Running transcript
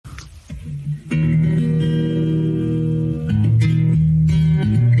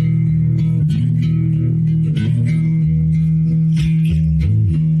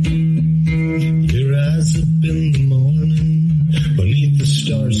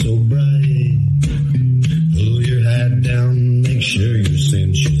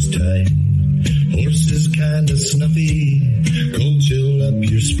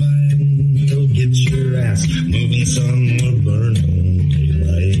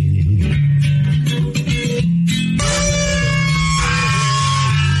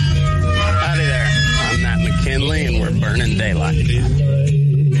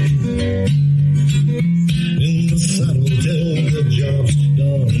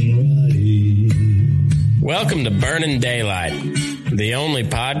Welcome to Burning Daylight, the only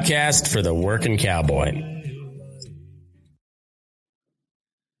podcast for the working cowboy.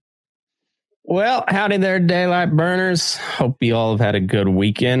 Well, howdy there, Daylight Burners. Hope you all have had a good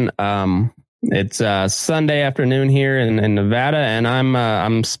weekend. It's Sunday afternoon here in Nevada, and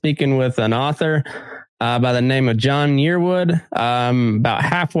I'm speaking with an author by the name of John Yearwood. About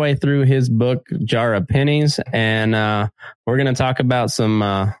halfway through his book, Jar of Pennies, and we're going to talk about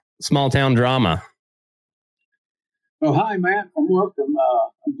some small town drama. Oh, hi, Matt. Welcome.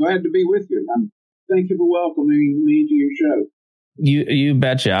 I'm glad to be with you. Thank you for welcoming me to your show. You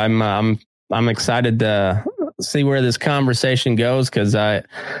betcha. I'm excited to see where this conversation goes, because I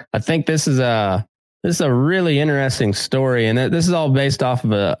think this is a really interesting story, and this is all based off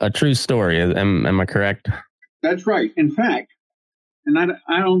of a true story. Am I correct? That's right. In fact, and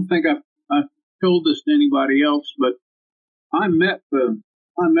I don't think I've told this to anybody else, but I met the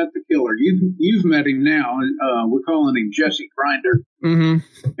killer. You've met him now. We're calling him Jesse Grinder,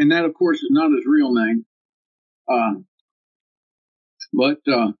 and that, of course, is not his real name. But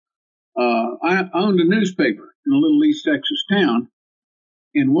I owned a newspaper in a little East Texas town,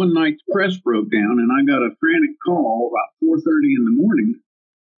 and one night the press broke down, and I got a frantic call about 4:30 in the morning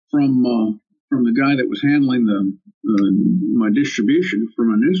from the guy that was handling my distribution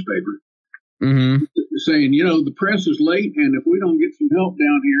from a newspaper. Saying, the press is late, and if we don't get some help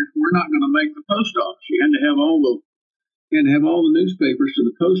down here, we're not going to make the post office. You had to have all the newspapers to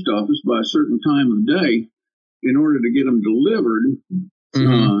the post office by a certain time of day in order to get them delivered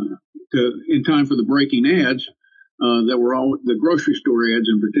in time for the breaking ads that were all the grocery store ads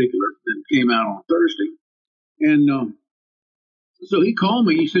in particular that came out on Thursday. And so he called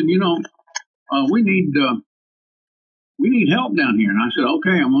me. He said, we need help down here. And I said,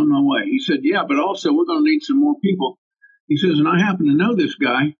 okay, I'm on my way. He said, yeah, but also we're going to need some more people. He says, and I happen to know this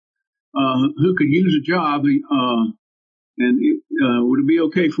guy who could use a job. And would it be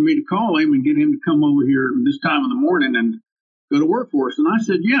okay for me to call him and get him to come over here this time of the morning and go to work for us? And I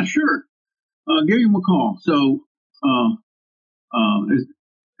said, yeah, sure. Give him a call. So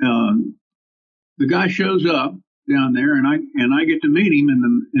the guy shows up down there, and I get to meet him,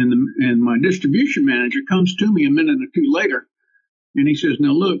 and my distribution manager comes to me a minute or two later, and he says,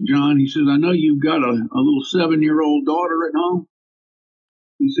 now look, John, he says, I know you've got a little 7-year-old daughter at home.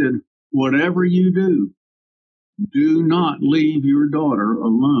 He said, whatever you do not leave your daughter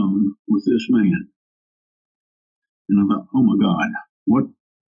alone with this man. And I thought, oh my God, what,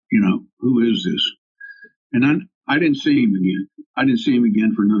 who is this? And I didn't see him again. I didn't see him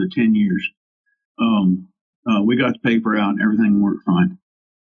again for another 10 years. We got the paper out and everything worked fine.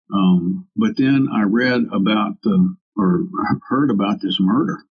 But then I read about or heard about this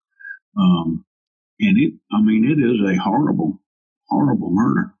murder. And it is a horrible, horrible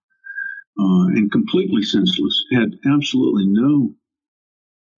murder. And completely senseless. It had absolutely no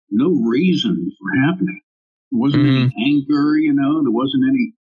reason for happening. There wasn't any anger, there wasn't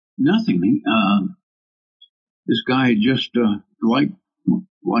nothing. This guy had just, like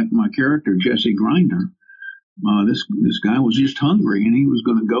my character, Jesse Grinder, this guy was just hungry, and he was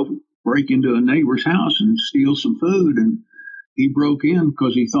going to go break into a neighbor's house and steal some food. And he broke in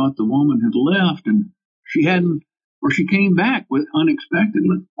because he thought the woman had left, and she hadn't, or she came back with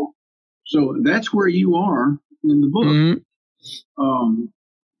unexpectedly. So that's where you are in the book.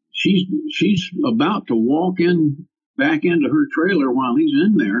 She's about to walk back into her trailer while he's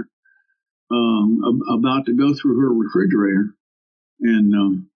in there, about to go through her refrigerator,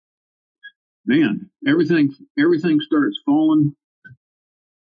 and man, everything starts falling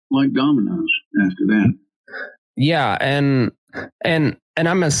like dominoes after that. Yeah, and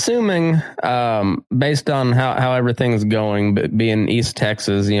I'm assuming, based on how everything's going, but being East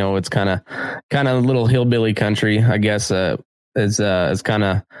Texas, it's kind of a little hillbilly country, I guess. Is kind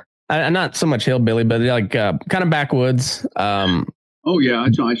of not so much hillbilly, but like kind of backwoods. Oh yeah,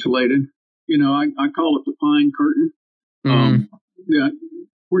 it's isolated. I call it the pine curtain. Yeah,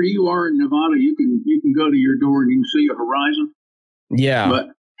 where you are in Nevada, you can go to your door and you can see a horizon. Yeah,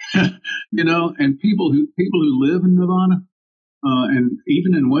 but and people who live in Nevada, and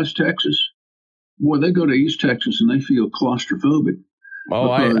even in West Texas, boy, they go to East Texas and they feel claustrophobic. Oh,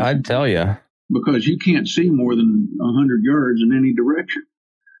 I'd tell you, because you can't see more than 100 yards in any direction.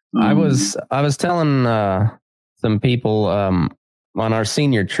 I was telling some people on our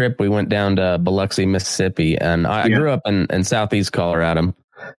senior trip, we went down to Biloxi, Mississippi, and I grew up in southeast Colorado,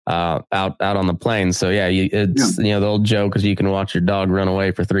 out on the plains. So it's the old joke is you can watch your dog run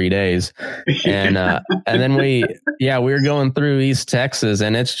away for 3 days, and then we were going through East Texas,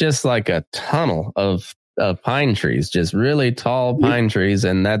 and it's just like a tunnel of of pine trees, just really tall pine trees,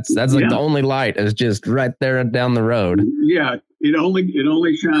 and that's like the only light is just right there down the road. Yeah, it only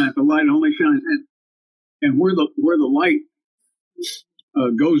shines. The light only shines, and where the light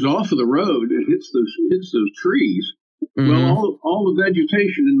goes off of the road, it hits those trees. Mm-hmm. Well, all the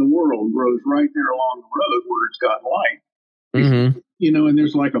vegetation in the world grows right there along the road where it's got light. Mm-hmm. And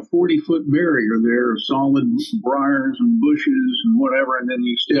there's like a 40-foot barrier there of solid briars and bushes and whatever, and then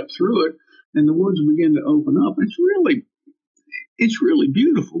you step through it, and the woods begin to open up. It's really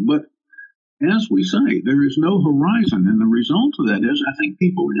beautiful, but as we say, there is no horizon, and the result of that is I think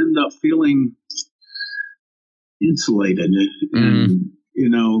people end up feeling insulated and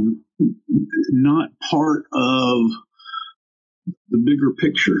not part of the bigger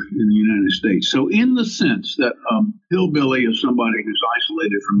picture in the United States. So in the sense that hillbilly is somebody who's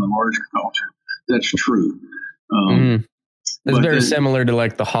isolated from the larger culture, that's true. It's very similar to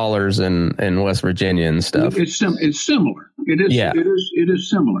like the hollers in West Virginia and stuff. It's similar. It is. Yeah. It is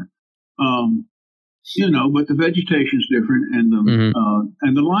similar. But the vegetation is different, and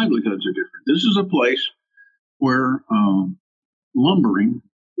the livelihoods are different. This is a place where lumbering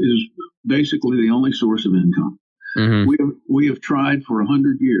is basically the only source of income. Mm-hmm. We have tried for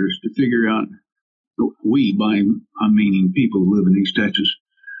 100 years to figure out. I'm meaning people who live in East Texas,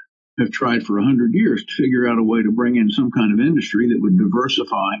 have tried for 100 years to figure out a way to bring in some kind of industry that would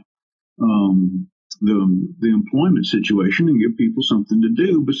diversify the employment situation and give people something to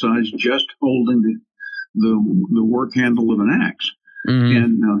do besides just holding the work handle of an axe. Mm-hmm.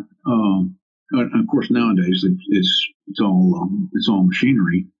 And of course nowadays it's all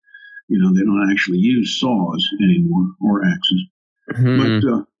machinery. They don't actually use saws anymore or axes.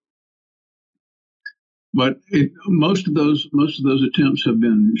 Mm-hmm. But most of those attempts have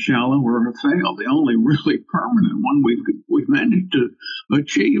been shallow or have failed. The only really permanent one we've managed to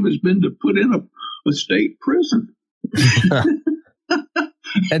achieve has been to put in a state prison.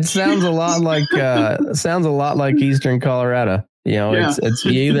 It sounds a lot like Eastern Colorado. It's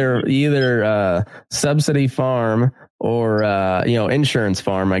either subsidy farm or insurance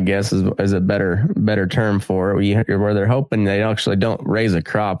farm, I guess is a better term for it. Where they're hoping they actually don't raise a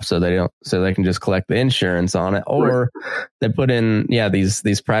crop, so they can just collect the insurance on it, or they put in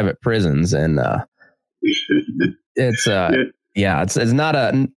these private prisons, and it's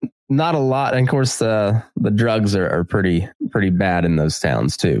not a lot. And of course, the drugs are pretty bad in those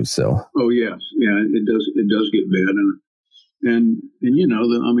towns too. So yes, it does get bad, and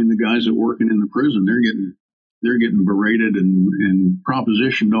the guys that working in the prison, they're getting berated and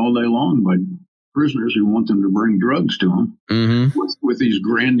propositioned all day long by prisoners who want them to bring drugs to them, mm-hmm. with these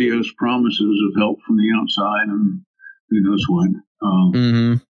grandiose promises of help from the outside and who knows what.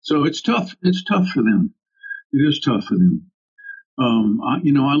 Mm-hmm. So it's tough. It's tough for them. It is tough for them. I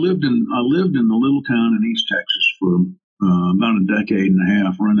lived in the little town in East Texas for about a decade and a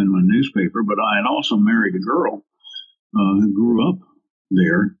half, running my newspaper. But I had also married a girl who grew up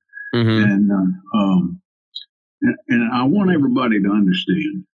there, mm-hmm. And I want everybody to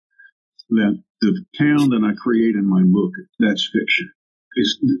understand that the town that I create in my book, that's fiction.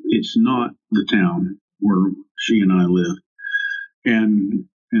 It's not the town where she and I live. And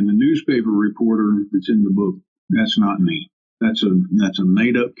the newspaper reporter that's in the book, that's not me. That's a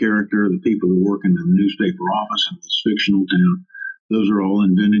made up character. The people who work in the newspaper office in this fictional town, those are all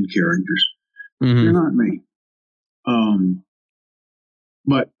invented characters. Mm-hmm. They're not me.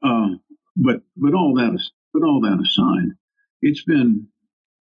 But all that aside, it's been,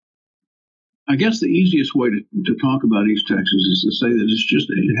 I guess the easiest way to talk about East Texas is to say that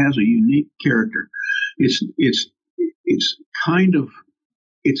it has a unique character. It's kind of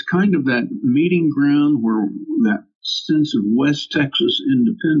that meeting ground where that sense of West Texas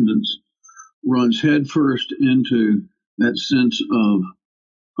independence runs headfirst into that sense of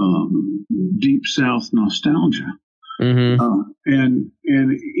deep South nostalgia. Mm-hmm. And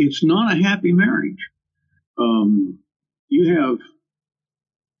it's not a happy marriage. You have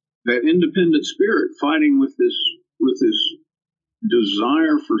that independent spirit fighting with this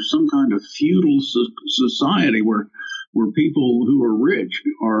desire for some kind of feudal society where people who are rich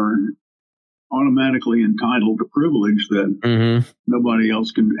are automatically entitled to privilege that mm-hmm. nobody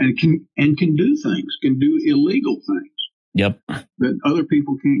else can do things, can do illegal things. Yep. That other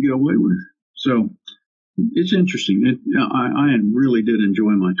people can't get away with. So it's interesting. I really did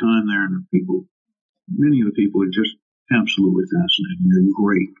enjoy my time there, and many of the people are just absolutely fascinating. They're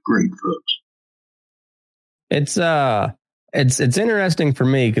great folks. It's interesting for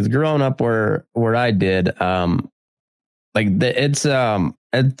me because growing up where I did,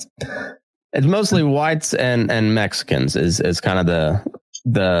 it's mostly whites and Mexicans is kind of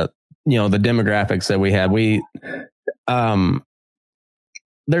the the demographics that we had.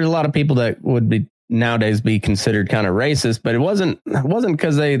 There's a lot of people that would be nowadays be considered kind of racist, but it wasn't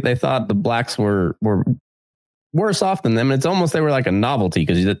because they thought the blacks were worse off than them. It's almost they were like a novelty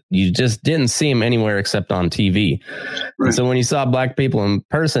because you just didn't see them anywhere except on TV. Right. And so when you saw black people in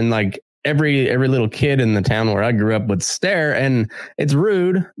person, like every little kid in the town where I grew up would stare, and it's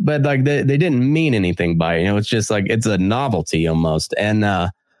rude, but like they didn't mean anything by it. It's just like it's a novelty almost.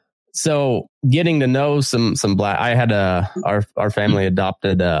 And so getting to know some black, I had our family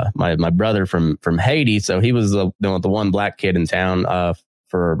adopted my brother from Haiti, so he was the one black kid in town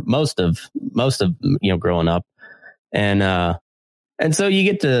for most of growing up, and so you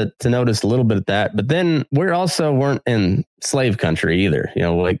get to notice a little bit of that. But then we also weren't in slave country either.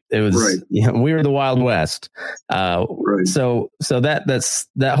 Like it was, right. We were the Wild West. Right. So that's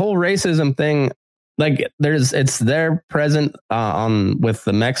that whole racism thing. Like it's there present with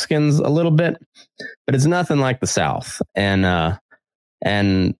the Mexicans a little bit, but it's nothing like the South. And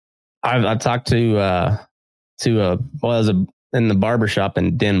I've talked to I was in the barbershop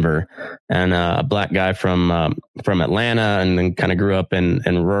in Denver, and a black guy from Atlanta, and then kind of grew up in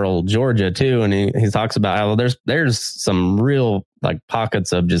rural Georgia too. And he talks about how there's some real like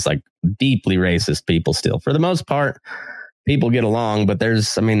pockets of just like deeply racist people still. For the most part, people get along, but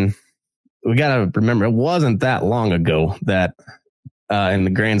we got to remember, it wasn't that long ago that, in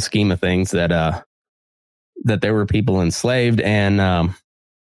the grand scheme of things, that there were people enslaved, and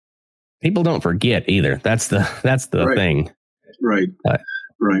people don't forget either. That's the right. thing. Right.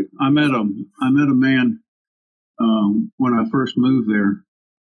 Right. I met a man when I first moved there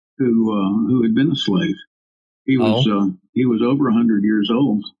who had been a slave. He was over 100 years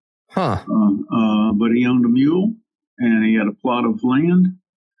old. Huh. But he owned a mule, and he had a plot of land.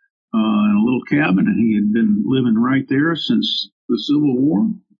 In a little cabin, and he had been living right there since the Civil War,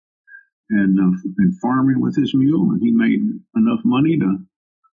 and farming with his mule, and he made enough money to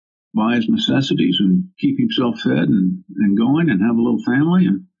buy his necessities and keep himself fed and going and have a little family,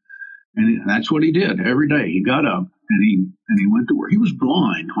 and that's what he did every day. He got up and he went to work. He was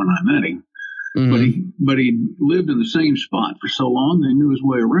blind when I met him, but he lived in the same spot for so long that he knew his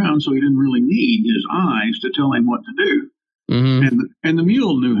way around, so he didn't really need his eyes to tell him what to do. Mm-hmm. And the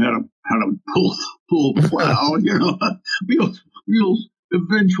mule knew how to pull the plow. Mules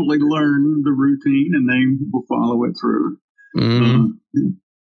eventually learn the routine, and they will follow it through. Mm-hmm.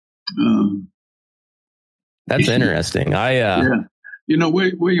 That's interesting.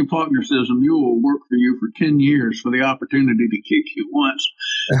 William Faulkner says a mule will work for you for 10 years for the opportunity to kick you once.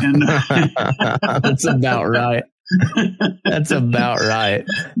 And that's about right. That's about right.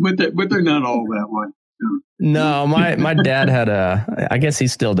 But they're not all that way. No, my dad had I guess he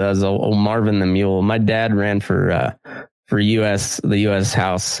still does, old Marvin the Mule. My dad ran for the U.S.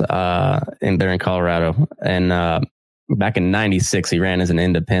 House there in Colorado, and back in '96 he ran as an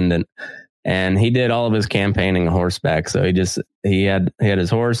independent, and he did all of his campaigning on horseback. So he had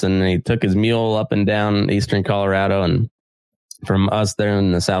his horse, and he took his mule up and down eastern Colorado, and from us there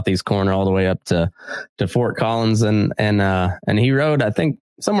in the southeast corner all the way up to Fort Collins, and he rode, I think,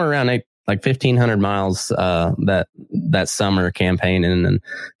 somewhere around 1,500 miles that summer campaigning, and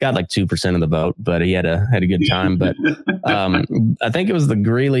got like 2% of the vote, but he had a good time. But I think it was the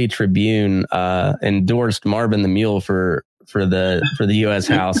Greeley Tribune endorsed Marvin the Mule for the U.S.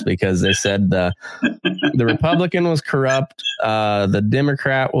 House because they said the Republican was corrupt, the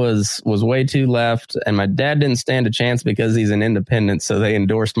Democrat was way too left, and my dad didn't stand a chance because he's an independent, so they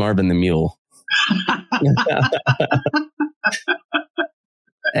endorsed Marvin the Mule.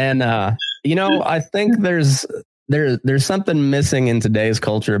 And I think there's something missing in today's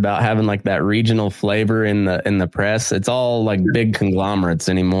culture about having like that regional flavor in the press. It's all like big conglomerates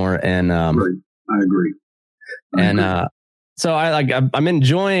anymore, and I agree. So I'm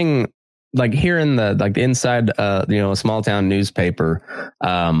enjoying like hearing the inside a small town newspaper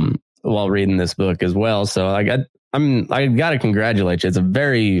while reading this book as well. So I got to congratulate you. It's a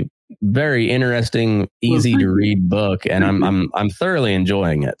very, very interesting, easy to read book, and I'm thoroughly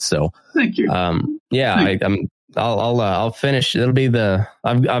enjoying it. So thank you. I'll finish. It'll be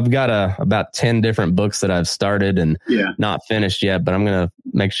I've got about 10 different books that I've started and not finished yet, but I'm gonna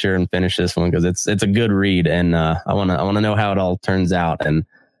make sure and finish this one because it's a good read, and I want to know how it all turns out. And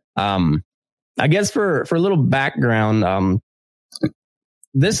I guess for a little background,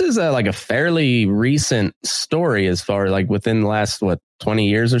 this is a fairly recent story as far like within the last 20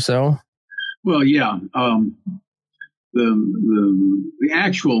 years or so. Well, yeah. The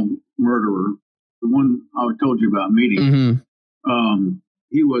actual murderer, the one I told you about meeting,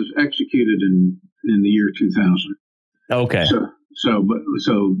 he was executed in the year 2000. Okay.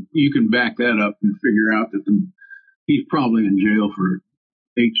 So you can back that up and figure out that he's probably in jail for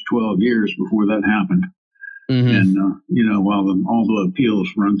 8 to 12 years before that happened. Mm-hmm. And while all the appeals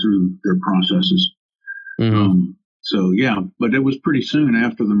run through their processes. Mm-hmm. So yeah, but it was pretty soon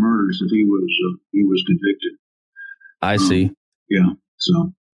after the murders that he was convicted. I see. Yeah.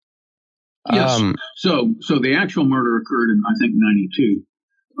 So yes. So the actual murder occurred in, I think, 92.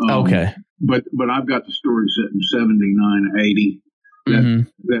 Okay. But I've got the story set in 79, 80,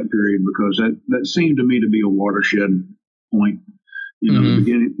 that period, because that seemed to me to be a watershed point.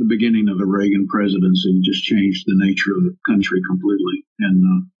 The beginning of the Reagan presidency just changed the nature of the country completely.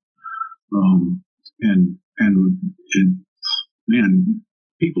 And man,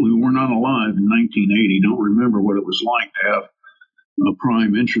 people who were not alive in 1980 don't remember what it was like to have a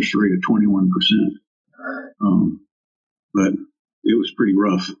prime interest rate of 21%. But it was pretty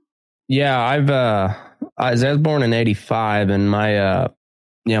rough. Yeah, I was born in 85, and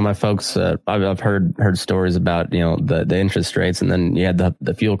my folks, I've heard stories about, the interest rates, and then you had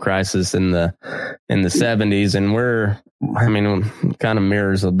the fuel crisis in the 70s, and kind of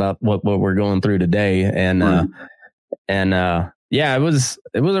mirrors about what we're going through today. And, right. Yeah, it was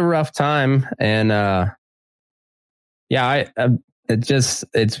a rough time. And,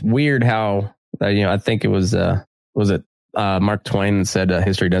 it's weird how, I think it was it Mark Twain said,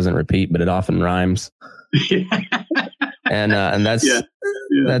 history doesn't repeat, but it often rhymes. and that's,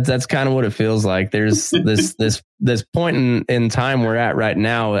 that's kind of what it feels like. There's this point in time we're at right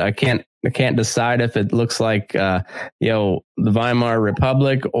now. I can't decide if it looks like, the Weimar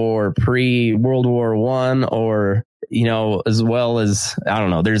Republic or pre-World War I, or, as well as, I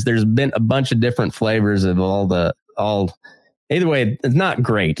don't know, there's been a bunch of different flavors of either way, it's not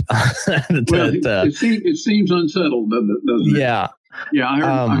great. It seems unsettled, doesn't it? Yeah. Yeah, I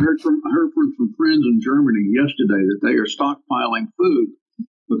heard from friends in Germany yesterday that they are stockpiling food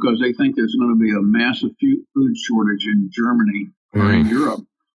because they think there's going to be a massive food shortage in Germany or in Europe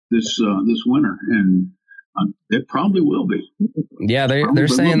this winter, and it probably will be. Yeah, they're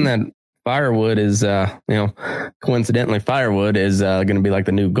saying that firewood is, coincidentally, firewood is going to be like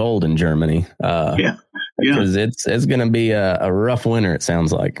the new gold in Germany. Because it's going to be a rough winter, it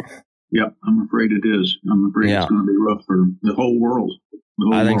sounds like. Yeah, I'm afraid it is. I'm afraid it's going to be rough for the whole world.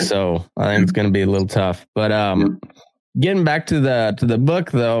 I think so. I think it's going to be a little tough. But getting back to the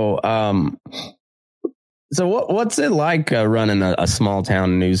book, though, so what's it like running a small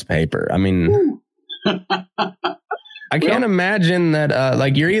town newspaper? I mean, I can't imagine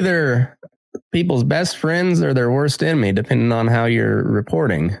that you're either people's best friends or their worst enemy, depending on how you're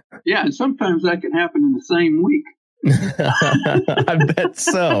reporting. Yeah, and sometimes that can happen in the same week. I bet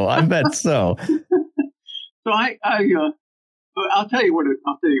so. So I'll tell you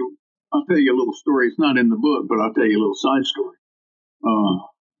a little story. It's not in the book, but I'll tell you a little side story.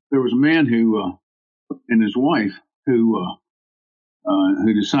 There was a man who and his wife who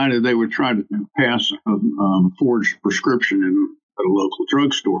decided they would try to pass a forged prescription at a local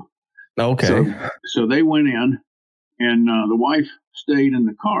drugstore. Okay. So they went in, and the wife stayed in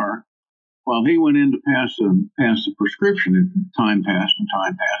the car while he went in to pass the prescription. And time passed,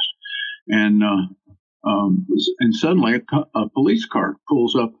 and suddenly a police car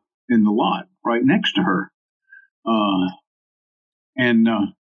pulls up in the lot right next to her,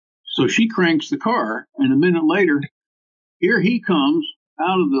 so she cranks the car, and a minute later, here he comes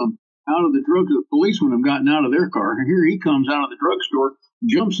out of the drug. The policemen have gotten out of their car, and here he comes out of the drugstore,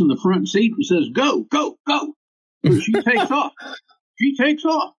 jumps in the front seat, and says, "Go, go, go!" So she takes off.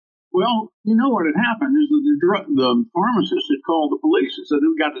 Well, you know what had happened is that the pharmacist had called the police and said,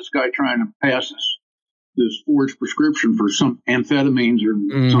 "We've got this guy trying to pass this forged prescription for some amphetamines or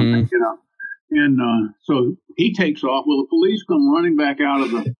something, And so he takes off. Well, the police come running back out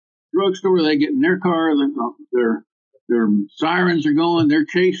of the drugstore. They get in their car. Their sirens are going. They're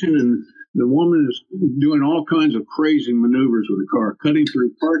chasing, and the woman is doing all kinds of crazy maneuvers with the car, cutting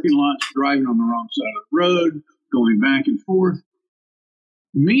through parking lots, driving on the wrong side of the road, going back and forth.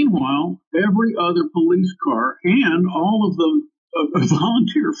 Meanwhile, every other police car and all of the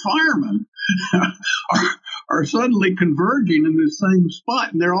volunteer firemen are suddenly converging in this same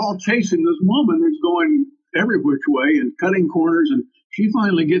spot, and they're all chasing this woman who's going every which way and cutting corners. And she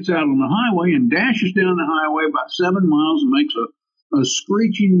finally gets out on the highway and dashes down the highway about 7 miles and makes a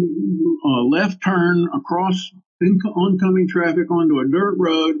screeching left turn across oncoming traffic onto a dirt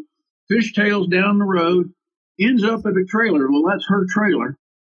road, fishtails down the road, ends up at a trailer. Well, that's her trailer.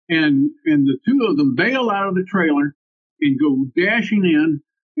 And the two of them bail out of the trailer and go dashing in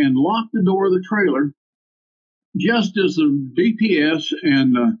and lock the door of the trailer just as the DPS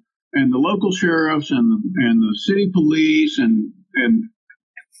and the local sheriffs and the city police and and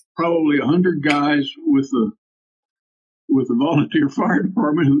probably 100 guys with the volunteer fire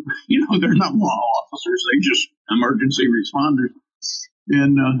department who, they're not law officers; they just emergency responders,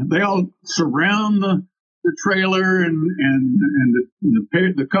 and they all surround the trailer, and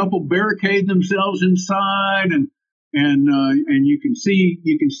the couple barricade themselves inside, and you can see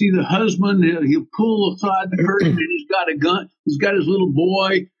the husband. He'll pull aside the curtain, and he's got a gun. He's got his little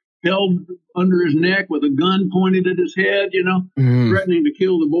boy held under his neck with a gun pointed at his head, threatening to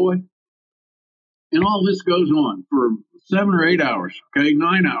kill the boy. And all this goes on for 7 or 8 hours,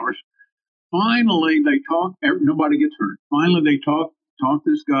 9 hours. Finally, they talk. Nobody gets hurt. Finally, they talk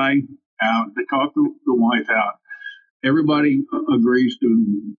this guy out. They talk the wife out. Everybody agrees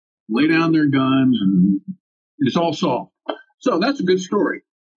to lay down their guns, and it's all solved. So that's a good story.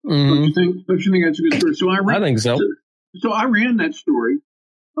 Mm-hmm. Don't you think that's a good story? I think so. So I ran that story,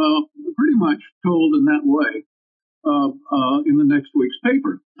 pretty much told in that way, in the next week's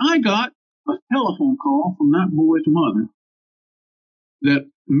paper. I got a telephone call from that boy's mother that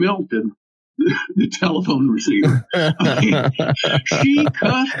melted the telephone receiver. She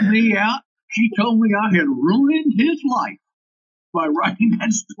cussed me out. She told me I had ruined his life by writing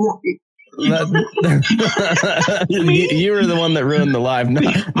that story. You were the one that ruined the life,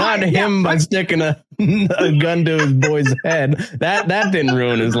 not him by sticking a gun to his boy's head. That didn't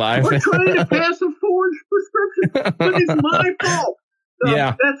ruin his life. We're trying to pass a forged prescription, but it's my fault. So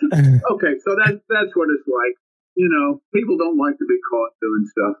yeah. That's what it's like. People don't like to be caught doing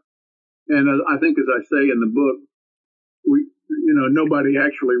stuff. And I think, as I say in the book, nobody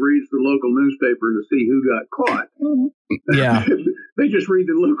actually reads the local newspaper to see who got caught. Yeah. They just read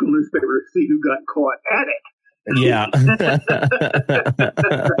the local newspaper to see who got caught at it. Yeah.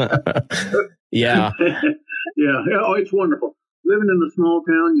 Yeah. Yeah. Oh, it's wonderful. Living in a small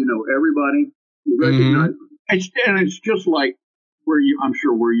town, everybody. You recognize. Mm-hmm. It's just like I'm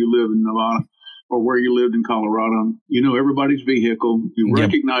sure where you live in Nevada or where you lived in Colorado. Everybody's vehicle. You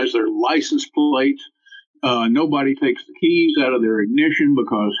recognize their license plates. Nobody takes the keys out of their ignition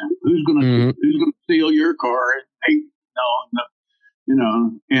because who's gonna steal your car?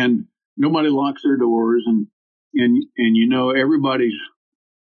 No, and nobody locks their doors, and everybody's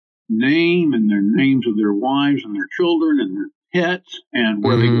name and their names of their wives and their children and their pets and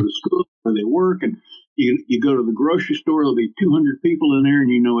where they go to school, where they work, and you go to the grocery store. There'll be 200 people in there, and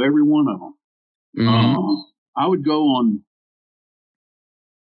you know every one of them. I would go on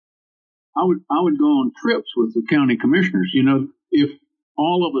trips with the county commissioners. If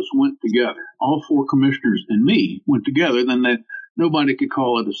all of us went together, all 4 commissioners and me went together, then nobody could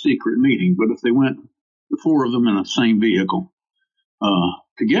call it a secret meeting. But if they went, the 4 of them in the same vehicle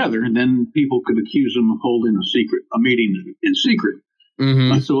together, then people could accuse them of holding a meeting in secret.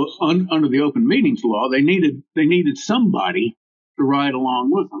 Mm-hmm. So under the open meetings law, they needed somebody to ride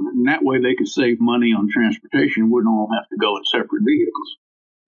along with them, and that way they could save money on transportation. Wouldn't all have to go in separate vehicles.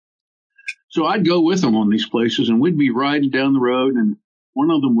 So I'd go with them on these places, and we'd be riding down the road, and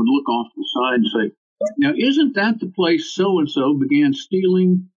one of them would look off to the side and say, "Now, isn't that the place so-and-so began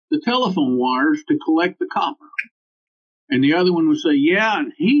stealing the telephone wires to collect the copper?" And the other one would say, "Yeah,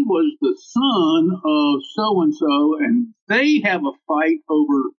 and he was the son of so-and-so, and they have a fight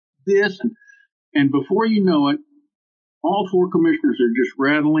over this." And before you know it, all 4 commissioners are just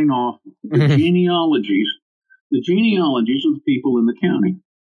rattling off the genealogies of the people in the county.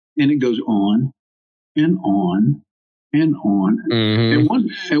 And it goes on and on and on. Mm-hmm.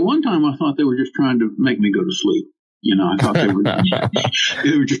 At one time, I thought they were just trying to make me go to sleep. I thought they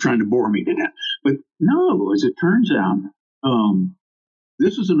were just trying to bore me to death. But no, as it turns out,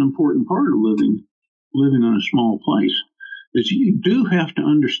 this is an important part of living in a small place. Is you do have to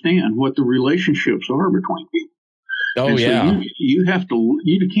understand what the relationships are between people. Oh, and yeah. So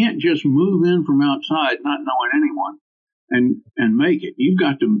you can't just move in from outside not knowing anyone and make it. You've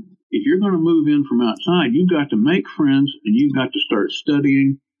got to, if you're going to move in from outside, you've got to make friends, and you've got to start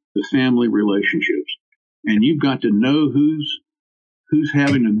studying the family relationships. And you've got to know who's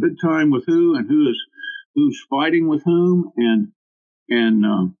having a good time with who, and who's fighting with whom, and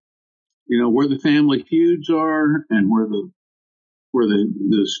where the family feuds are, and where the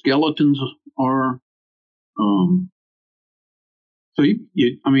skeletons are. So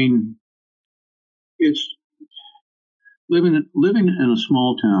it's living in a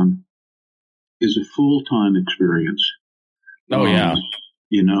small town is a full-time experience. Oh yeah.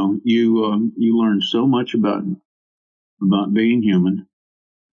 You learn so much about being human.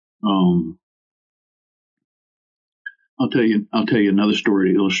 I'll tell you another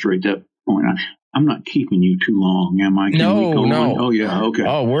story to illustrate that point. I'm not keeping you too long, am I? Can we go No. on? Oh yeah, okay.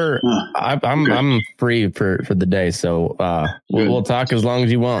 Oh, I'm free for the day, so we'll talk as long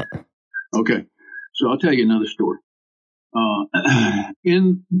as you want. Okay, so I'll tell you another story.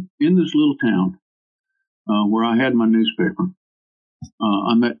 In this little town where I had my newspaper,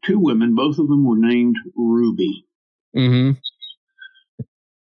 I met two women. Both of them were named Ruby. Mm-hmm.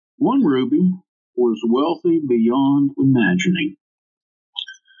 One Ruby was wealthy beyond imagining.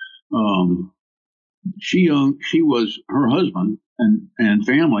 Her husband and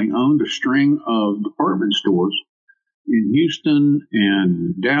family owned a string of department stores in Houston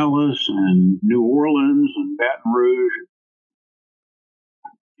and Dallas and New Orleans and Baton Rouge,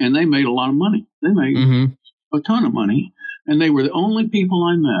 and they made a lot of money. They made a ton of money, and they were the only people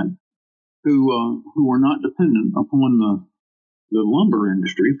I met who were not dependent upon the lumber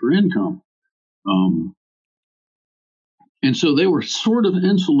industry for income. And so they were sort of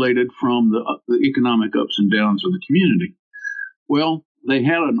insulated from the economic ups and downs of the community. Well, they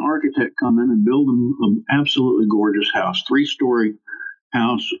had an architect come in and build them an absolutely gorgeous house, 3-story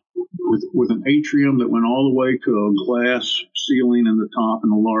house with an atrium that went all the way to a glass ceiling in the top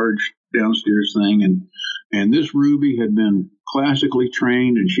and a large downstairs thing. And this Ruby had been classically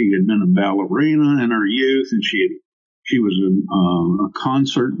trained, and she had been a ballerina in her youth, and she was a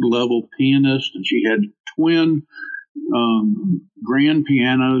concert level pianist, and she had twin grand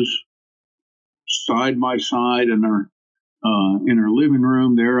pianos side by side in her living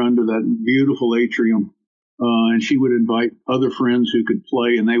room there under that beautiful atrium. And she would invite other friends who could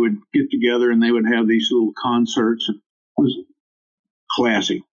play, and they would get together and they would have these little concerts. It was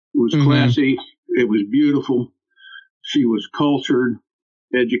classy. It was classy. It was beautiful. She was cultured,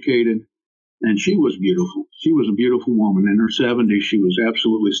 educated, and she was beautiful. She was a beautiful woman. In her 70s, she was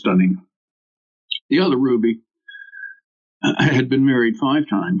absolutely stunning. The other Ruby had been married 5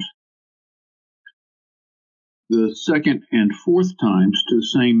 times. The second and fourth times to the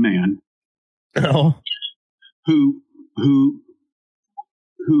same man. Oh. Who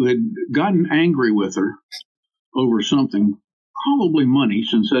had gotten angry with her over something, probably money,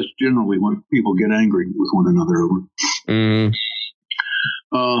 since that's generally what people get angry with one another over.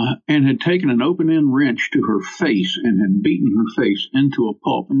 And had taken an open-end wrench to her face and had beaten her face into a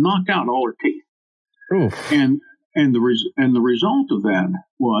pulp and knocked out all her teeth. Oof. And the result of that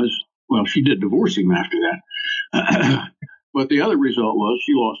was, well, she did divorce him after that. But the other result was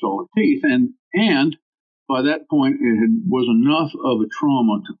she lost all her teeth, and by that point it was enough of a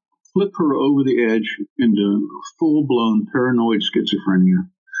trauma to flip her over the edge into full-blown paranoid schizophrenia.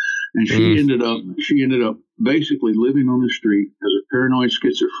 And she ended up basically living on the street as a paranoid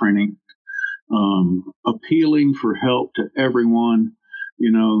schizophrenic, appealing for help to everyone.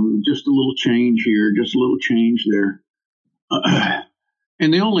 Just a little change here, just a little change there.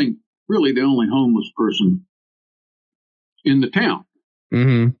 And the only homeless person in the town.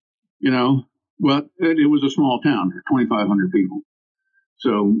 Well, it was a small town, 2,500 people.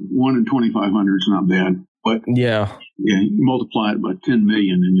 So 1 in 2,500 is not bad. But yeah, you multiply it by 10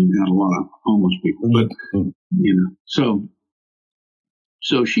 million and you've got a lot of homeless people. But,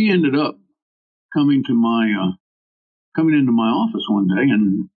 so she ended up coming into my office one day,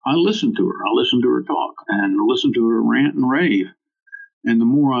 and I listened to her. I listened to her talk and listened to her rant and rave. And the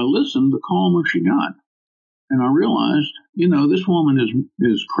more I listened, the calmer she got. And I realized, this woman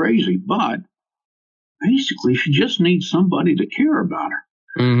is crazy, but basically she just needs somebody to care about her.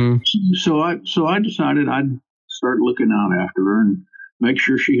 So I decided I'd start looking out after her and make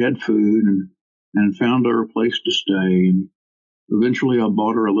sure she had food and found her a place to stay. And eventually I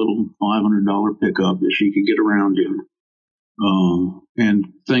bought her a little $500 pickup that she could get around in.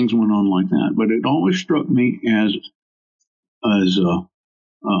 And things went on like that. But it always struck me as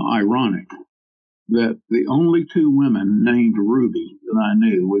ironic that the only 2 women named Ruby that I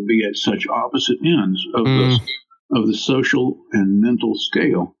knew would be at such opposite ends of the social and mental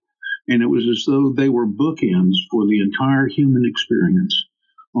scale. And it was as though they were bookends for the entire human experience.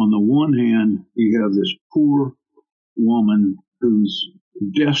 On the one hand, you have this poor woman who's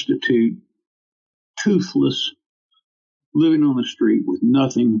destitute, toothless, living on the street with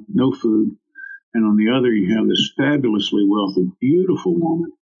nothing, no food. And on the other, you have this fabulously wealthy, beautiful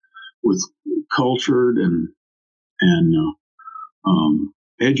woman with cultured and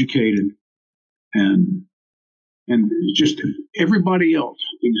educated, and just everybody else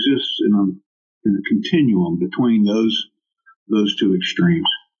exists in a continuum between those 2 extremes.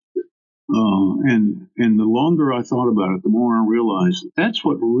 And the longer I thought about it, the more I realized that's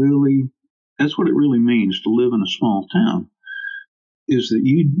what it really means to live in a small town, is that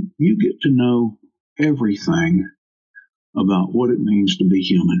you get to know everything about what it means to be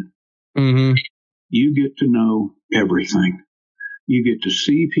human. you get to know everything. You get to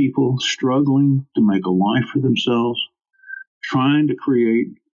see people struggling to make a life for themselves, trying to create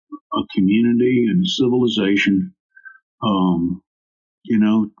a community and civilization,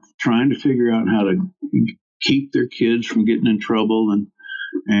 trying to figure out how to keep their kids from getting in trouble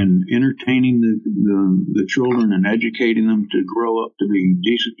and entertaining the children and educating them to grow up to be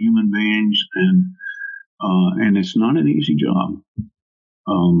decent human beings. And it's not an easy job.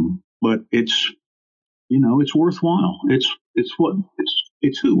 But it's worthwhile.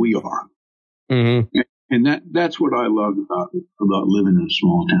 It's who we are. Mm-hmm. And that's what I love about living in a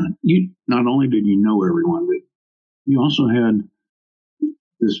small town. You not only did you know everyone, but you also had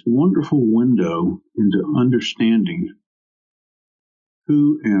this wonderful window into understanding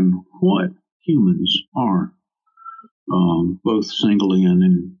who and what humans are, both singly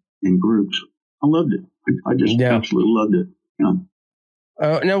and in groups. I loved it. I just absolutely loved it. Yeah.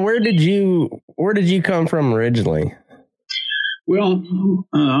 Now, where did you come from originally? Well,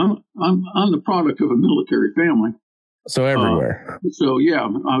 I'm the product of a military family. So everywhere. So yeah,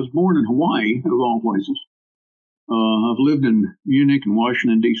 I was born in Hawaii, of all places. I've lived in Munich and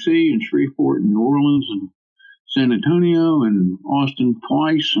Washington, D.C., and Shreveport and New Orleans and San Antonio and Austin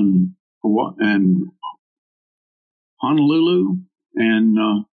twice and Honolulu and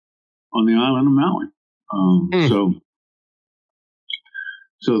on the island of Maui.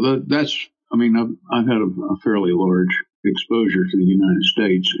 So that's, I mean, I've had a fairly large exposure to the United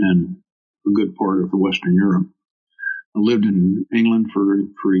States and a good part of the Western Europe. I lived in England for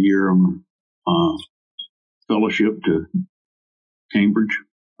a year on fellowship to Cambridge.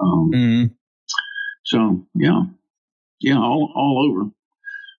 So yeah, all over.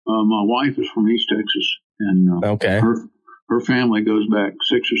 My wife is from East Texas, and her family goes back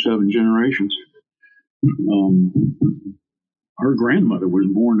 6 or 7 generations. Her grandmother was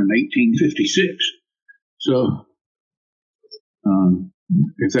born in 1856. So,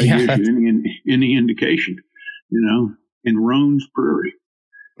 if that gives you any indication, in Roan's Prairie.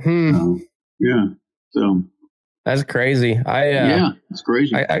 Yeah. So that's crazy. it's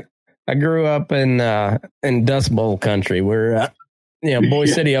crazy. I grew up in Dust Bowl country, where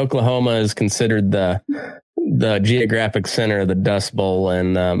Boise City, Oklahoma, is considered the geographic center of the Dust Bowl,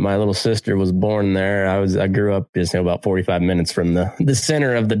 and my little sister was born there. I grew up just about 45 minutes from the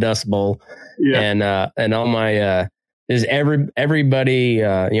center of the Dust Bowl, and all my is everybody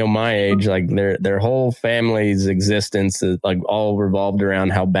my age, like their whole family's existence is like all revolved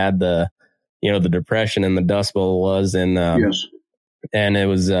around how bad the Depression and the Dust Bowl was, and and it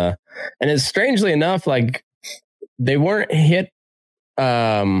was and it's strangely enough, like they weren't hit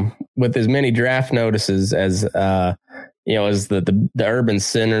with as many draft notices as as the urban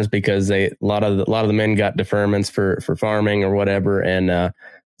centers, because a lot of the men got deferments for farming or whatever, and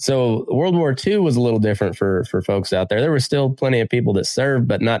so World War II was a little different for folks out there. There were still plenty of people that served,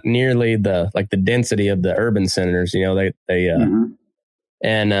 but not nearly the density of the urban centers. And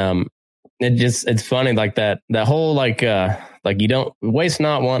it's funny, like that whole like you don't waste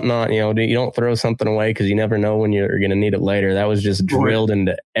not, want not, you don't throw something away because you never know when you're going to need it later. That was just drilled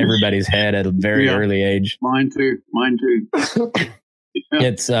into everybody's head at a very early age. Mine too.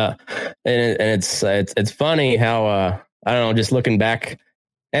 It's it's funny how I don't know, just looking back,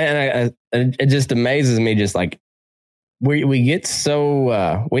 and it just amazes me, just like we get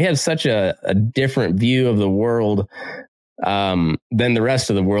so we have such a different view of the world than the rest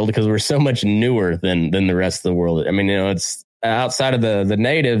of the world, because we're so much newer than the rest of the world. I mean, it's outside of the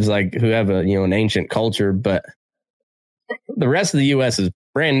natives, like, who have an ancient culture, but the rest of the U.S. is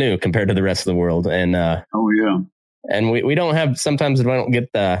brand new compared to the rest of the world. And and we don't have, sometimes we don't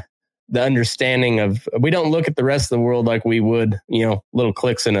get the understanding of, we don't look at the rest of the world like we would little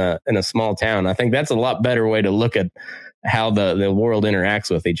cliques in a small town. I think that's a lot better way to look at how the world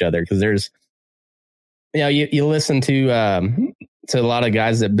interacts with each other, because there's you listen to a lot of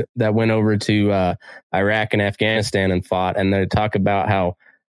guys that went over to Iraq and Afghanistan and fought, and they talk about how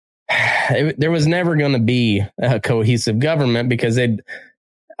there was never going to be a cohesive government, because they'd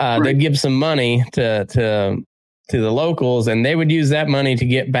give some money to the locals, and they would use that money to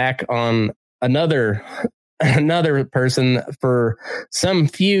get back on another person for some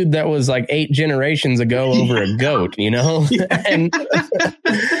feud that was like 8 generations ago over a goat, and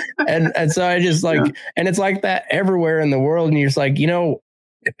so I just and it's like that everywhere in the world. And you're just like,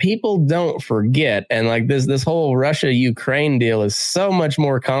 people don't forget. And like this whole Russia-Ukraine deal is so much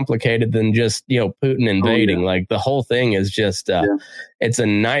more complicated than just, Putin invading. Like, the whole thing is just, it's a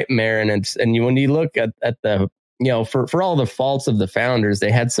nightmare. And when you look at the, for all the faults of the founders,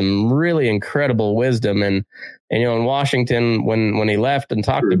 they had some really incredible wisdom. And in Washington, when he left and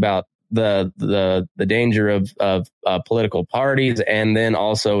talked about the danger of political parties, and then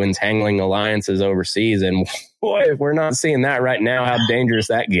also entangling alliances overseas. And boy, if we're not seeing that right now, how dangerous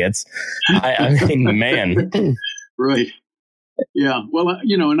that gets. I mean, man. Right. Yeah. Well,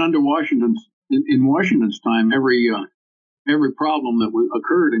 and under in Washington's time, every problem that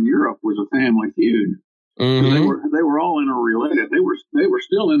occurred in Europe was a family feud. Mm-hmm. So they were all interrelated. They were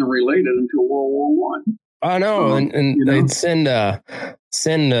still interrelated until World War One. I know, and they'd send a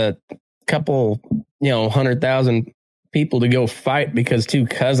couple, 100,000 people to go fight because two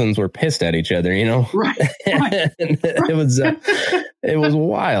cousins were pissed at each other. Right. It was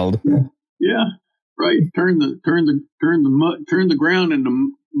wild. Yeah. Right. Turn the ground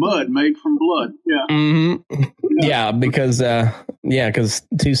into mud made from blood. Yeah. Mm-hmm. Yeah, because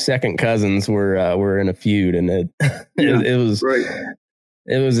two second cousins were in a feud, and it was right.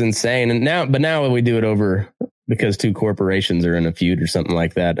 It was insane. And now we do it over because two corporations are in a feud or something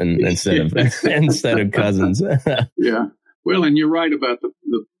like that, and instead of cousins. Yeah. Well, and you're right about the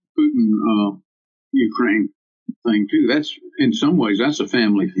Putin Ukraine thing too. That's in some ways that's a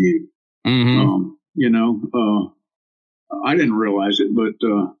family feud. Mm-hmm. I didn't realize it, but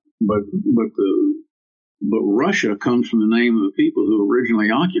Russia comes from the name of the people who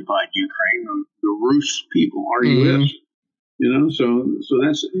originally occupied Ukraine, the Rus people, RUS. Mm-hmm. So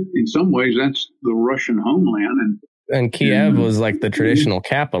that's in some ways that's the Russian homeland, and Kiev was like the traditional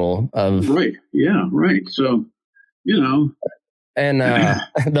capital of right. Yeah, right. So and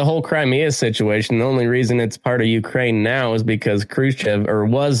the whole Crimea situation. The only reason it's part of Ukraine now is because Khrushchev, or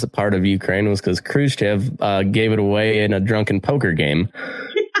was part of Ukraine, was because Khrushchev gave it away in a drunken poker game.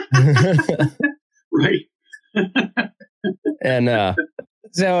 Right. And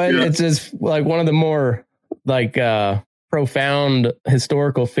it's just like one of the more like profound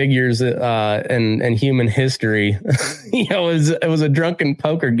historical figures in human history. It was a drunken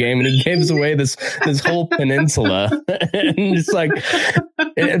poker game, and he gives away this whole peninsula. And it's like at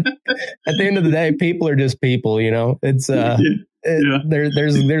the end of the day, people are just people. It's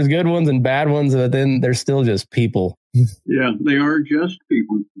there's good ones and bad ones, but then they're still just people. Yeah, they are just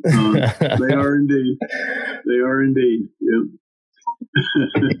people. They are indeed. They are indeed. Yeah.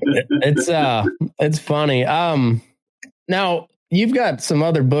 It's funny. Now you've got some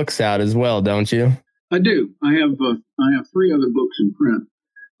other books out as well, don't you? I do. I have 3 other books in print.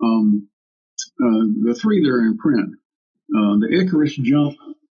 The 3 that are in print, the Icarus Jump,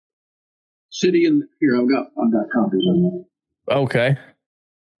 City in here. I've got copies of them. Okay.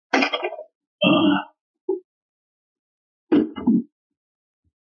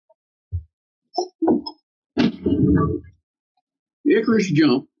 The Icarus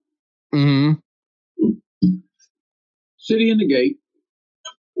Jump. Mm-hmm. City in the Gate,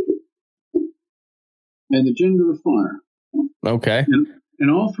 and The Gender of Fire. Okay.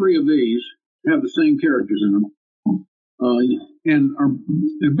 And all 3 of these have the same characters in them, and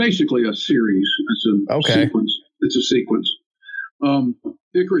they're basically a series. It's a sequence. It's a sequence.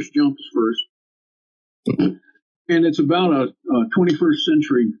 Icarus Jump is first, and it's about a 21st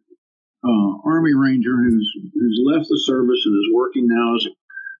century Army Ranger who's left the service and is working now as a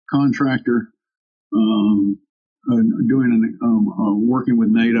contractor. Working with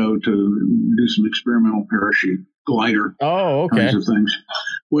NATO to do some experimental parachute glider kinds of things.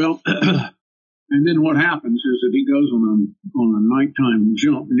 Well, and then what happens is that he goes on a nighttime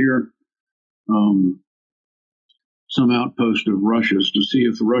jump near some outpost of Russia's to see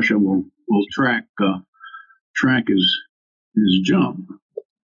if Russia will track his jump.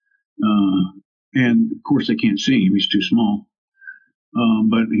 And of course they can't see him; he's too small.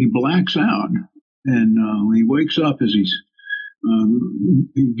 But he blacks out. And when he wakes up, as he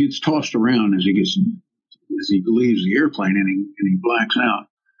gets tossed around as he leaves the airplane, and he blacks out.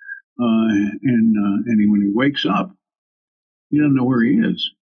 And when he wakes up, he doesn't know where he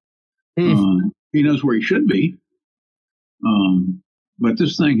is. He knows where he should be, but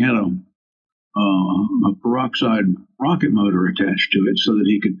this thing had a peroxide rocket motor attached to it, so that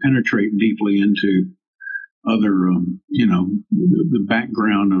he could penetrate deeply into other, the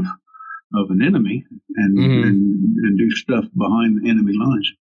background of an enemy and do stuff behind the enemy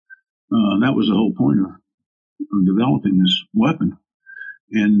lines. That was the whole point of developing this weapon.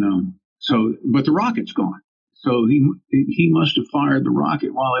 And but the rocket's gone. So he must have fired the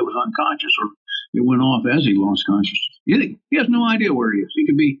rocket while he was unconscious, or it went off as he lost consciousness. He has no idea where he is. He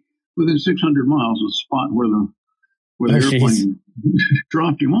could be within 600 miles of the spot where the airplane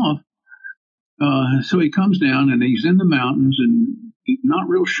dropped him off. So he comes down, and he's in the mountains, and he's not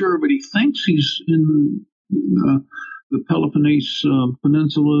real sure, but he thinks he's in the Peloponnese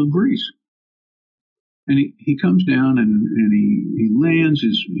Peninsula of Greece. And he comes down and he lands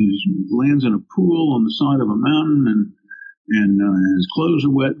lands in a pool on the side of a mountain, and his clothes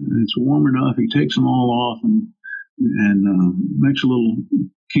are wet and it's warm enough. He takes them all off and makes a little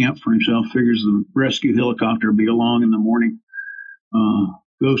camp for himself. Figures the rescue helicopter will be along in the morning.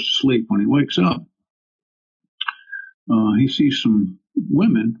 Goes to sleep. When he wakes up, he sees some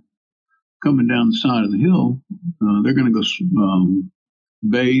women coming down the side of the hill. They're going to go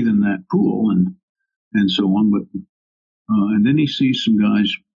bathe in that pool and so on. But and then he sees some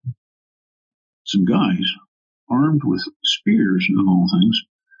guys armed with spears of all things,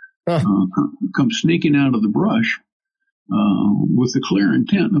 come sneaking out of the brush with the clear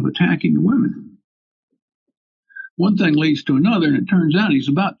intent of attacking the women. One thing leads to another, and it turns out he's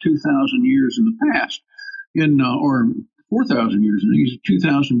about 2,000 years in the past, or 4,000 years, and he's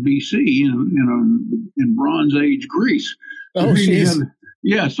 2000 BC in Bronze Age Greece. Oh, jeez.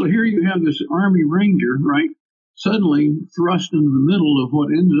 Yeah, so here you have this army ranger, right, suddenly thrust into the middle of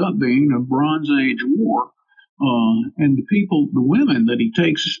what ends up being a Bronze Age war, and the women that he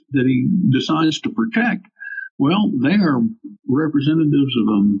decides to protect, well, they are representatives of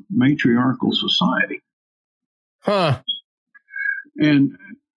a matriarchal society. Huh. And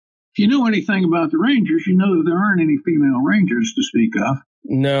if you know anything about the Rangers, you know that there aren't any female Rangers to speak of.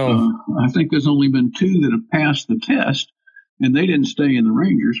 No. I think there's only been 2 that have passed the test, and they didn't stay in the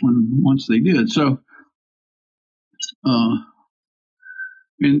Rangers once they did. So, and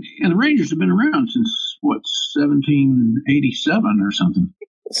the Rangers have been around since, 1787 or something.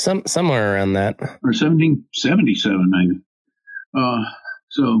 Somewhere around that. Or 1777, maybe.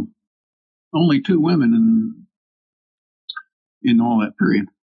 So, only 2 women in all that period.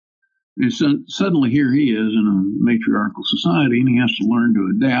 And suddenly here he is in a matriarchal society, and he has to learn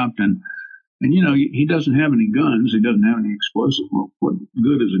to adapt. And he doesn't have any guns. He doesn't have any explosives. Well, what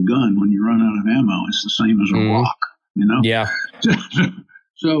good is a gun when you run out of ammo? It's the same as a rock, Yeah.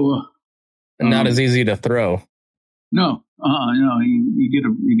 So not as easy to throw. No, you get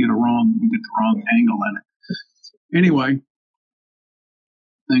the wrong angle in it. Anyway,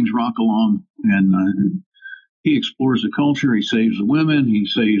 things rock along, and he explores the culture. He saves the women. He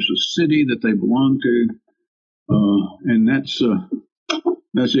saves the city that they belong to, and that's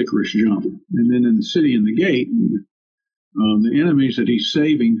Icarus Jump. And then in the city in the gate, the enemies that he's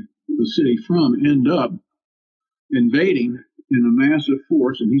saving the city from end up invading in a massive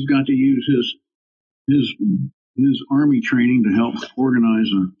force, and he's got to use his army training to help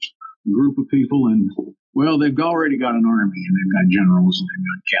organize a group of people. And well, they've already got an army, and they've got generals, and they've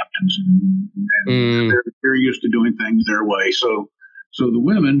got captains, and they're used to doing things their way. So the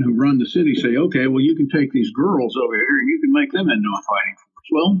women who run the city say, okay, well, you can take these girls over here and you can make them into a fighting force.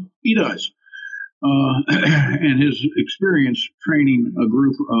 Well, he does. And his experience training a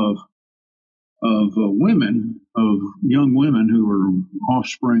group of young women who are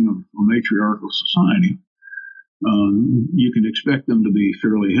offspring of a matriarchal society, you can expect them to be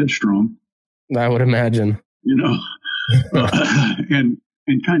fairly headstrong. I would imagine. And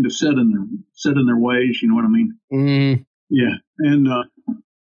kind of set in their ways. You know what I mean? Mm. Yeah, and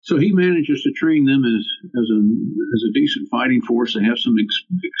so he manages to train them as a decent fighting force. They have some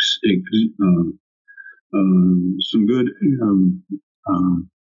good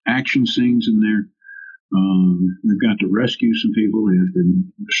action scenes in there. They've got to rescue some people. They have to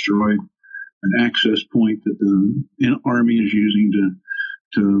destroy an access point that the army is using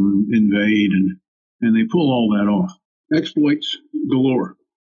to invade, and they pull all that off. Exploits galore,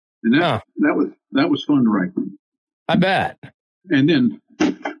 and that was fun to write. I bet. And then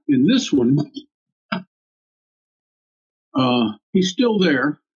in this one, he's still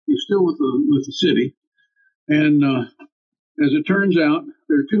there. He's still with the city, and as it turns out,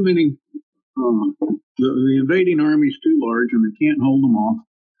 there are too many. The invading army is too large, and they can't hold them off.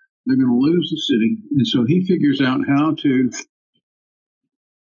 They're going to lose the city, and so he figures out how to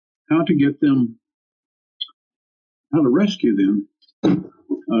get them, how to rescue them,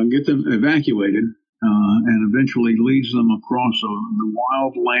 get them evacuated, and eventually leads them across the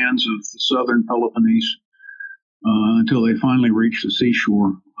wild lands of the southern Peloponnese until they finally reach the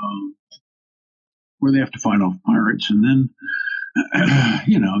seashore, where they have to fight off pirates, and then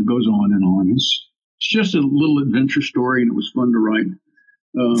it goes on and on. It's just a little adventure story, and it was fun to write.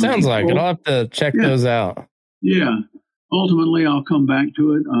 Sounds like it. I'll have to check those out. Yeah. Ultimately, I'll come back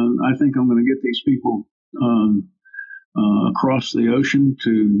to it. I think I'm going to get these people across the ocean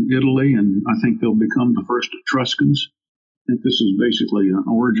to Italy, and I think they'll become the first Etruscans. I think this is basically an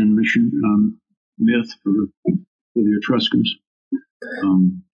origin myth for the Etruscans.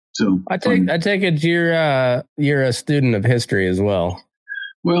 So I take it you're a student of history as well.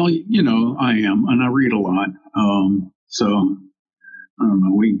 Well, I am, and I read a lot. So I don't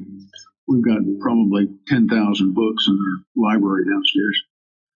know. We've got probably 10,000 books in our library downstairs.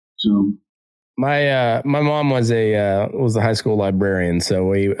 So My mom was a high school librarian,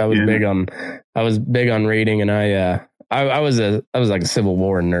 so I was big on reading, and I was like a Civil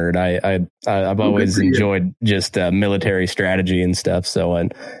War nerd. I've always enjoyed just military strategy and stuff. So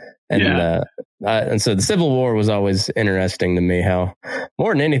and so the Civil War was always interesting to me. How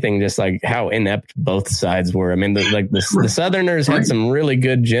more than anything, just like how inept both sides were. I mean, the Southerners had some really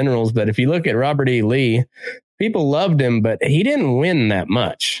good generals, but if you look at Robert E. Lee, people loved him, but he didn't win that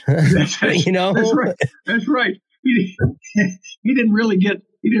much. That's right. That's right. He didn't really get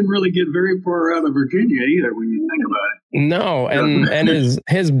very far out of Virginia either, when you think about it. No, and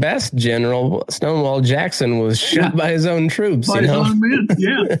his best general, Stonewall Jackson, was shot by his own troops. By his own men.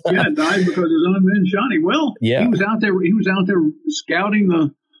 Died because his own men shot him. Well, he was out there scouting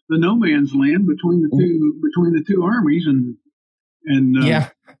the no man's land between the two armies, and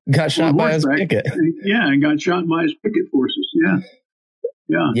got shot by his picket. And got shot by his picket forces.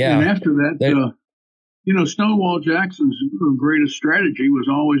 Yeah. And after that, Stonewall Jackson's greatest strategy was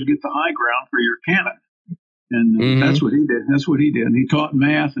always get the high ground for your cannon. And that's what he did. And he taught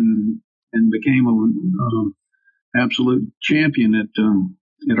math and became an absolute champion at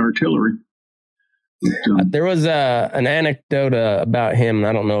artillery. There was an anecdote about him.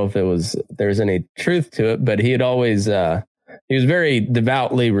 I don't know if there's any truth to it, but he had always he was a very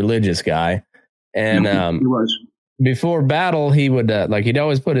devoutly religious guy, and he was. Before battle, he would he'd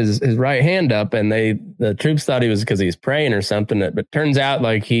always put his right hand up, and the troops thought he was because he's praying or something. But turns out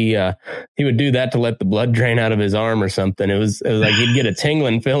like he would do that to let the blood drain out of his arm or something. It was like he'd get a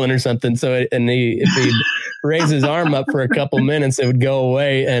tingling feeling or something. So if he'd raise his arm up for a couple minutes, it would go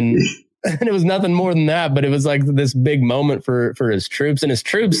away, and it was nothing more than that. But it was like this big moment for his troops, and his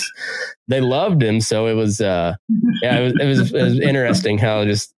troops, they loved him. So it was it was interesting how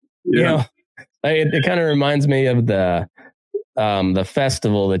just it kind of reminds me of the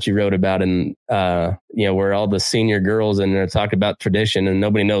festival that you wrote about, and where all the senior girls and they're talking about tradition, and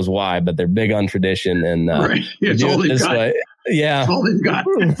nobody knows why, but they're big on tradition, and it's all they've got. Yeah, it's all they've got.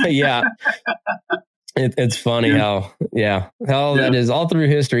 Yeah, it's funny how that is all through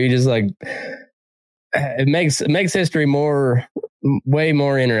history. Just like it makes history way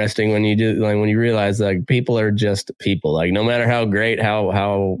more interesting when you realize like people are just people, like no matter how great, how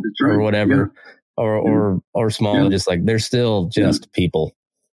or whatever, or small, just like they're still just people.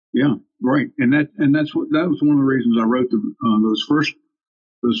 Yeah, right. And that was one of the reasons I wrote those first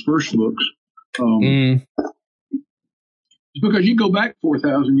books. It's because you go back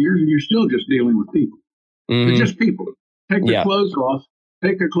 4,000 years and you're still just dealing with people. They're just people. Take their clothes off,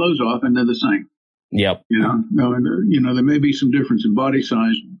 and they're the same. Yep. There may be some difference in body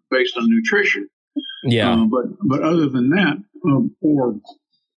size based on nutrition. Yeah. But other than that, or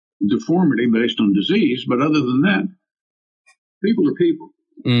deformity based on disease. But other than that, people are people.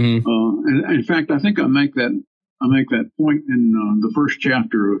 And in fact, I think I make that point in the first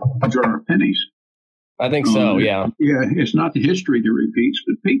chapter of Jar of Pennies. I think so. Yeah. It's not the history that repeats,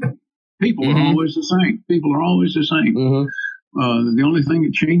 but people are always the same. People are always the same. The only thing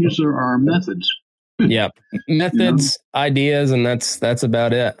that changes are our methods. Yep. Methods, ideas, and that's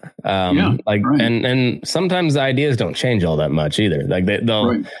about it. And sometimes the ideas don't change all that much either. Like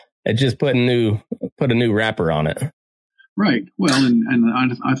they'll just put a new wrapper on it. Right. Well, and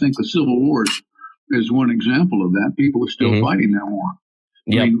I think the Civil War is one example of that. People are still fighting that war.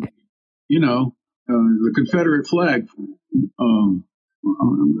 Yep. I mean, the Confederate flag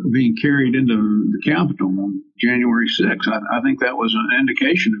being carried into the Capitol on January 6th. I think that was an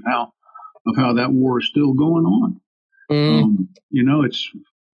indication of how that war is still going on. It's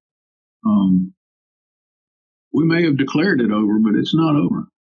we may have declared it over, but it's not over.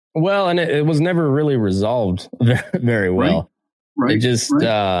 Well, and it was never really resolved very well. Right. It just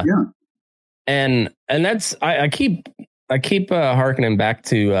and that's I keep harkening back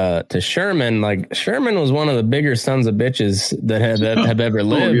to Sherman. Like Sherman was one of the bigger sons of bitches that have ever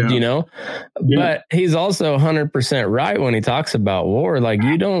lived, But he's also 100% right when he talks about war. Like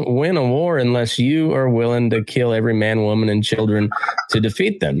you don't win a war unless you are willing to kill every man, woman, and children to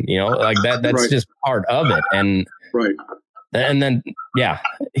defeat them. Like that's just part of it. And and then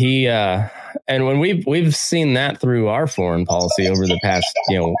he and when we've seen that through our foreign policy over the past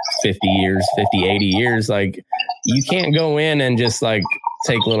 50 80 years, like you can't go in and just like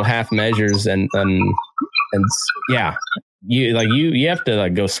take little half measures and you have to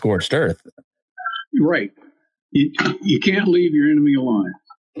like go scorched earth. Right. You can't leave your enemy alive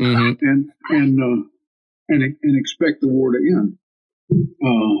and expect the war to end.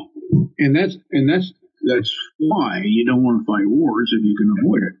 And that's why you don't want to fight wars if you can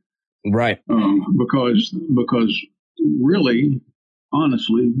avoid it. Right. Because really,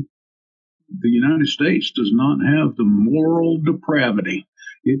 honestly, the United States does not have the moral depravity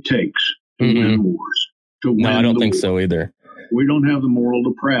it takes to win wars. No, I don't think so either. We don't have the moral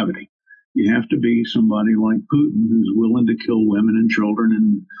depravity. You have to be somebody like Putin who's willing to kill women and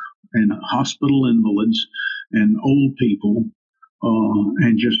children and hospital invalids and old people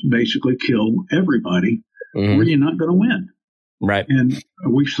and just basically kill everybody, or you're not going to win. Right. And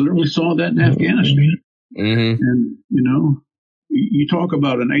we certainly saw that in Afghanistan. And, you talk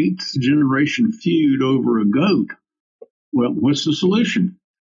about an 8th generation feud over a goat. Well, what's the solution?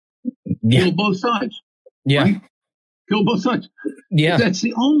 Yeah. Kill both sides. Yeah. Right? Kill both sides. Yeah. That's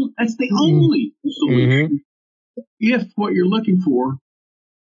the only solution. If what you're looking for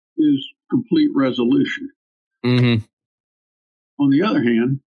is complete resolution. On the other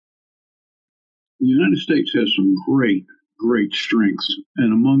hand, the United States has some great strengths,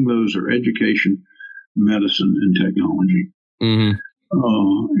 and among those are education, medicine, and technology. And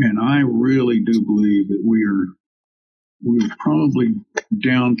I really do believe that we're probably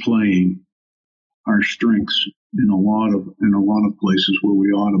downplaying our strengths in a lot of places where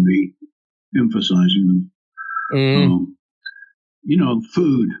we ought to be emphasizing them.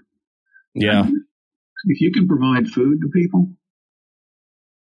 Food. Yeah. If you can provide food to people,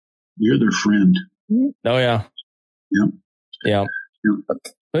 you're their friend. Oh yeah. Yeah.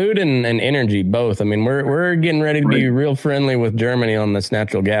 Food and energy, both. I mean, we're getting ready to be real friendly with Germany on this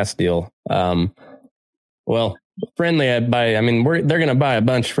natural gas deal. Well, friendly they're going to buy a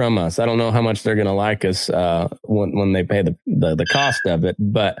bunch from us. I don't know how much they're going to like us when they pay the cost of it,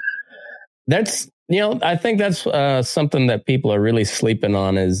 but that's I think that's something that people are really sleeping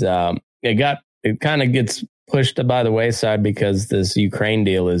on. Is it kind of gets pushed by the wayside because this Ukraine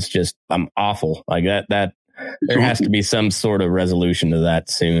deal is just awful. Like that there has to be some sort of resolution to that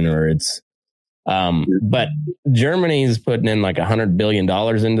soon, or it's. But Germany's putting in like $100 billion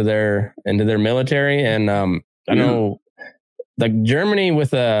into their military, and I know like Germany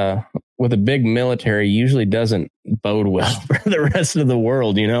with a big military usually doesn't bode well for the rest of the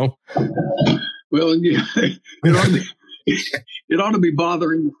world, Well, yeah, it ought to be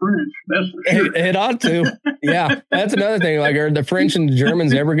bothering the French. That's for sure. It ought to. Yeah, that's another thing. Like, are the French and the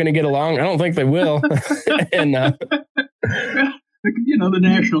Germans ever going to get along? I don't think they will. And the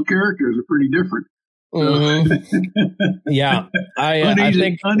national characters are pretty different. Yeah, I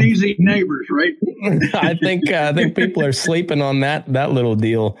think uneasy neighbors, right? I think people are sleeping on that little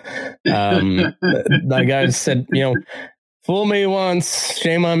deal. Like I said, fool me once,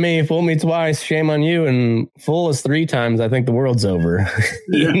 shame on me. Fool me twice, shame on you. And fool us 3 times, I think the world's over.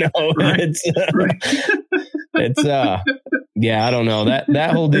 It's I don't know,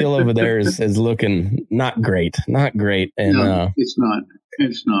 that whole deal over there is looking not great. And no, it's not.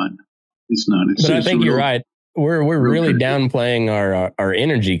 But I think you're right. We're really downplaying our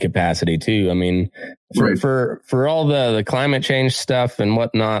energy capacity too. I mean, for all the climate change stuff and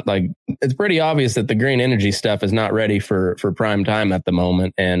whatnot, like it's pretty obvious that the green energy stuff is not ready for prime time at the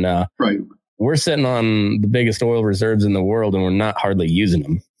moment. And we're sitting on the biggest oil reserves in the world, and we're not hardly using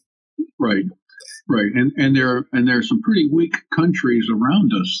them. Right. And there are some pretty weak countries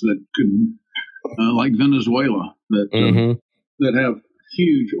around us that could, like Venezuela, that have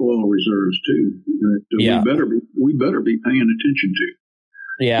huge oil reserves too. That we better be paying attention to.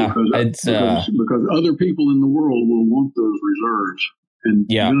 Yeah, because other people in the world will want those reserves, and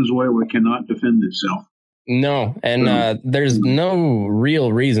Venezuela cannot defend itself. No, and there's no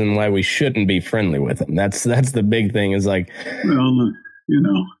real reason why we shouldn't be friendly with them. That's the big thing. Is like, well,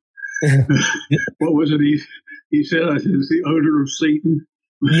 what was it? He said, "It's the odor of Satan."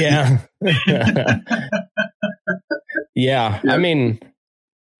 Yeah. Yeah. I mean,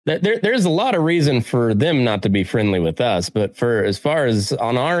 there's a lot of reason for them not to be friendly with us, but for as far as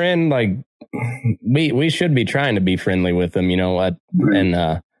on our end, like we should be trying to be friendly with them,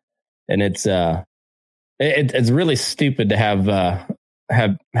 and it's really stupid to have an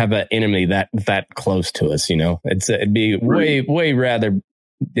enemy that close to us. It'd be way rather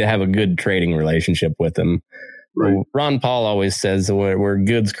to have a good trading relationship with them. Right. Ron Paul always says where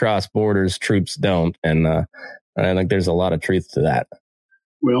goods cross borders, troops don't, and I think there's a lot of truth to that.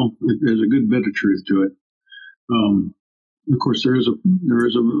 Well, there's a good bit of truth to it. Of course, there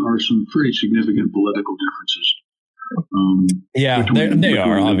are some pretty significant political differences. They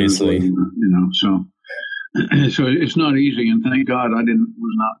are obviously. So it's not easy, and thank God I was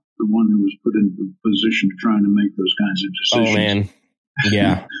not the one who was put in the position of trying to make those kinds of decisions. Oh man,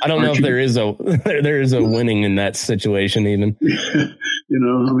 Yeah, I don't know if there is a winning in that situation even.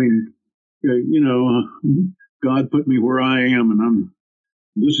 I mean, God put me where I am, and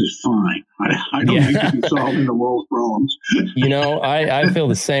this is fine. I don't need to be solving the world's problems. I feel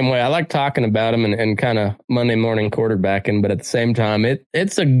the same way. I like talking about them and kind of Monday morning quarterbacking, but at the same time,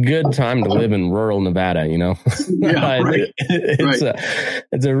 it's a good time to live in rural Nevada. Yeah, right.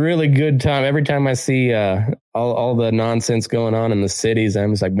 It's a really good time. Every time I see all the nonsense going on in the cities,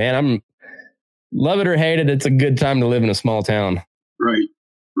 I'm just like, man, I'm love it or hate it. It's a good time to live in a small town. Right.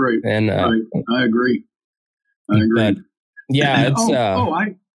 And I agree. But, yeah, it's.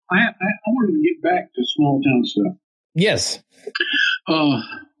 I wanted to get back to small town stuff. Yes.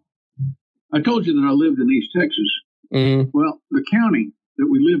 I told you that I lived in East Texas. Mm-hmm. Well, the county that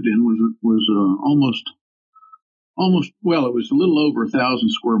we lived in was almost. Well, it was a little over 1,000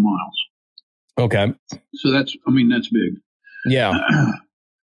 square miles. Okay. So that's big. Yeah.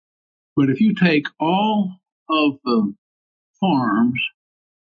 But if you take all of the farms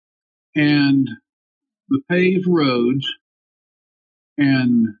and the paved roads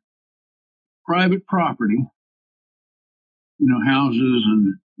and private property, houses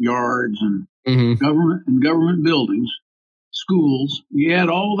and yards and government buildings, schools, you add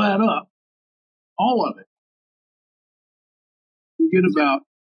all that up, all of it, you get about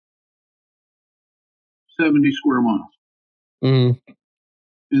 70 square miles. Mm-hmm.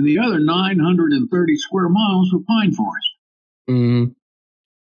 And the other 930 square miles were pine forest. Mm-hmm.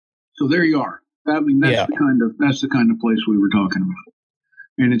 So there you are. That's the kind of place we were talking about.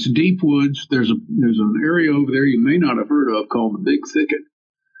 And it's deep woods. There's an area over there you may not have heard of called the Big Thicket.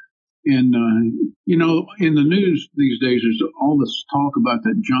 And in the news these days, there's all this talk about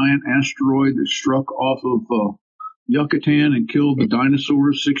that giant asteroid that struck off of Yucatan and killed the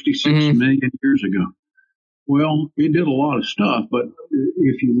dinosaurs 66 million years ago. Well, it did a lot of stuff, but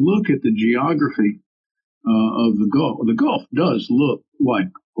if you look at the geography of the Gulf does look like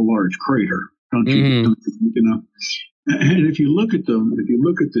a large crater, don't you? And if you look at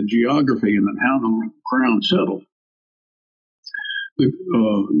the geography and how the ground settled,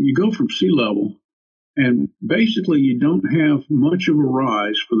 you go from sea level, and basically you don't have much of a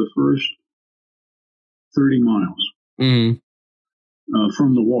rise for the first 30 miles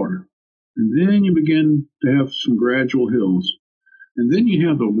from the water. And then you begin to have some gradual hills. And then you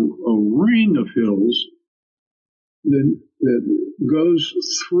have a ring of hills that goes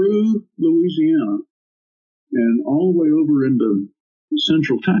through Louisiana and all the way over into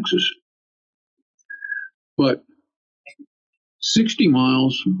central Texas. But 60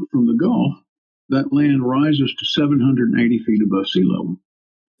 miles from the Gulf, that land rises to 780 feet above sea level.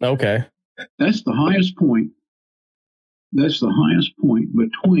 Okay. That's the highest point. That's the highest point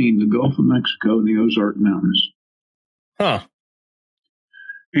between the Gulf of Mexico and the Ozark Mountains. Huh.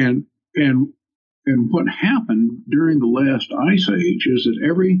 And what happened during the last ice age is that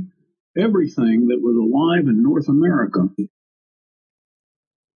everything that was alive in North America,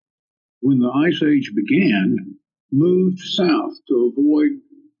 when the ice age began, moved south to avoid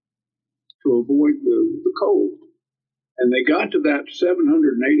the cold. And they got to that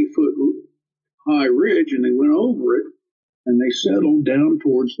 780 foot high ridge, and they went over it, and they settled down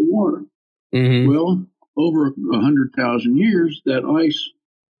towards the water. Mm-hmm. Well, over 100,000 years, that ice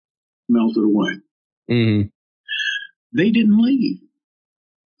melted away. Mm-hmm. They didn't leave.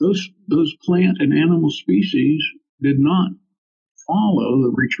 Those plant and animal species did not follow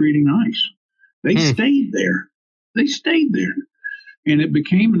the retreating ice. They stayed there. And it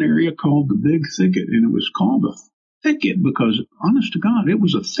became an area called the Big Thicket. And it was called a thicket because, honest to God, it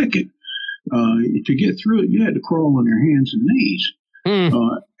was a thicket. To get through it, you had to crawl on your hands and knees.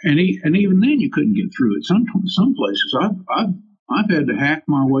 And even then, you couldn't get through it. Some places, I've had to hack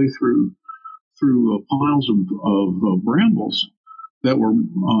my way through piles of brambles that were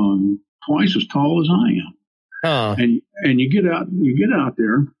twice as tall as I am. And you get out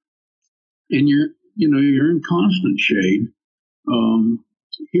there, and you're in constant shade.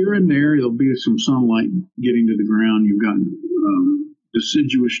 Here and there, there'll be some sunlight getting to the ground. You've got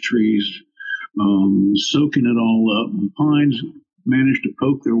deciduous trees soaking it all up. And pines manage to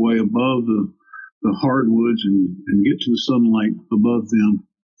poke their way above the hardwoods and get to the sunlight above them.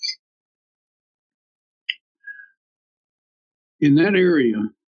 In that area,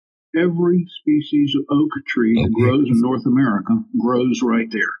 every species of oak tree that grows in North America grows right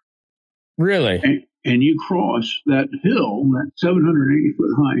there. Really? And you cross that hill, that 780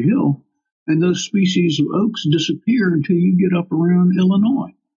 foot high hill, and those species of oaks disappear until you get up around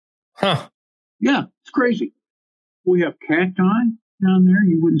Illinois. Huh. Yeah, it's crazy. We have cacti down there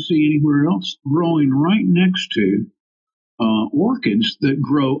you wouldn't see anywhere else growing right next to orchids that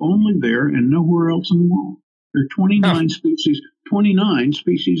grow only there and nowhere else in the world. There are 29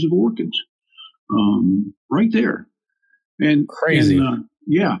 species of orchids right there. And crazy.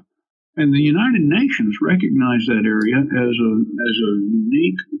 Yeah. And the United Nations recognized that area as a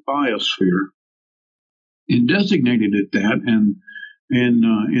unique biosphere and designated it that. And in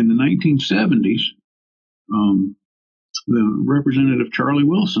the 1970s, the Representative Charlie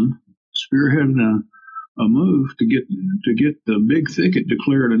Wilson spearheaded a move to get the Big Thicket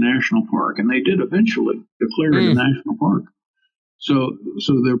declared a national park, and they did eventually declare it a national park. So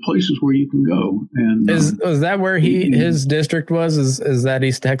there are places where you can go. And was that where his district was? Is that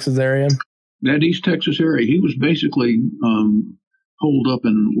East Texas area? That East Texas area. He was basically holed up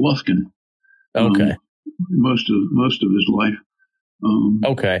in Lufkin. Okay. Most of his life.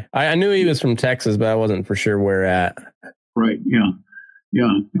 Okay. I knew he was from Texas, but I wasn't for sure where at. Right. Yeah.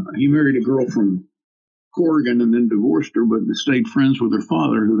 Yeah. He married a girl from Corrigan and then divorced her, but stayed friends with her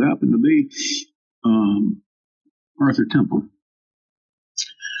father, who happened to be Arthur Temple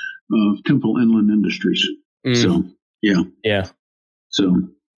of Temple Inland Industries. So, yeah. Yeah. So,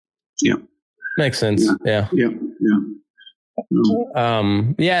 yeah. Makes sense. Yeah. Yeah.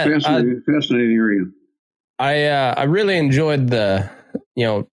 Fascinating area. I really enjoyed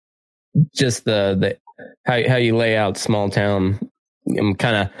just the how you lay out small town.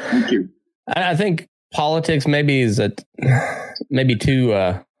 Kind of. Thank you. I think politics maybe is maybe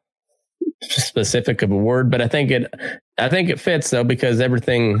too specific of a word, but I think it fits though, because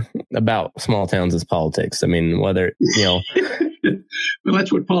everything about small towns is politics. I mean, whether well,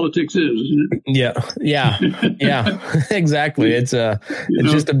 that's what politics is, isn't it? Yeah, exactly. It's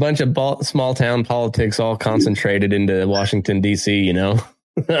just a bunch of small town politics all concentrated into Washington D.C.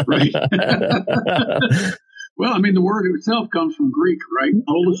 Right. Well, I mean, the word itself comes from Greek, right?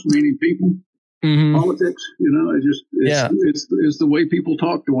 Polis, meaning people. Mm-hmm. Politics, it's the way people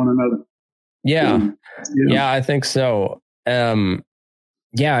talk to one another. Yeah, I think so.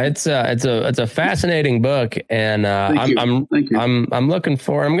 It's a fascinating book, and I'm looking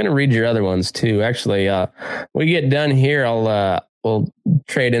for. I'm going to read your other ones too. Actually, when we get done here, we'll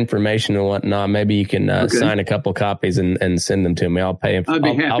trade information and whatnot. Maybe you can sign a couple copies and send them to me. I'll pay. I'd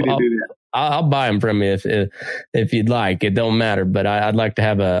be happy to do that. I'll buy them from you if you'd like. It don't matter, but I'd like to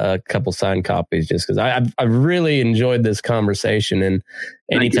have a couple signed copies just because I've really enjoyed this conversation. And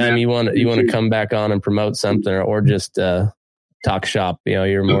anytime you want to come back on and promote something or just talk shop,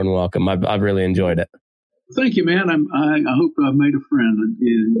 you're more than welcome. I've really enjoyed it. Thank you, man. I hope I've made a friend.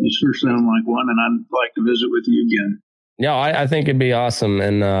 You sure sound like one, and I'd like to visit with you again. Yeah, I think it'd be awesome,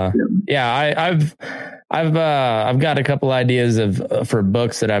 and I've got a couple ideas for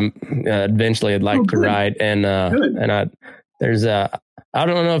books that I'm eventually I'd like to write, and I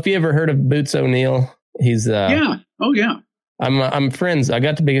don't know if you ever heard of Boots O'Neill. He's I'm friends. I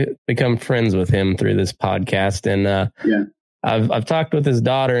got to become friends with him through this podcast, and I've talked with his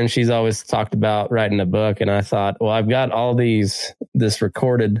daughter, and she's always talked about writing a book, and I thought, well, I've got all this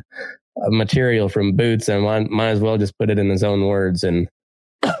recorded material from Boots, and might as well just put it in his own words, and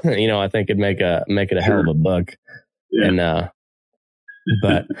I think it'd make it a hell of a book. And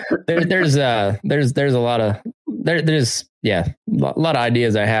but there's a lot of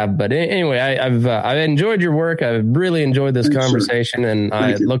ideas I have, but anyway, I've enjoyed your work. I've really enjoyed this conversation, and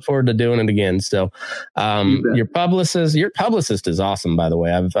I look forward to doing it again. So your publicist is awesome, by the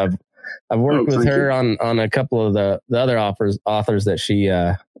way. I've worked with her on a couple of the other authors that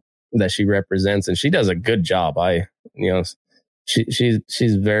she represents, and she does a good job.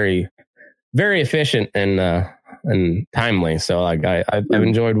 She's very, very efficient and timely. So I've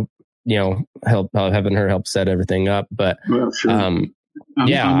enjoyed having her help set everything up. But sure. I'm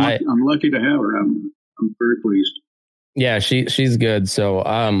lucky to have her. I'm very pleased. Yeah, she's good. So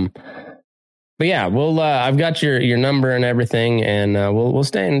but yeah, we'll I've got your number and everything, and we'll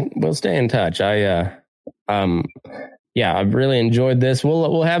stay in touch. I've really enjoyed this.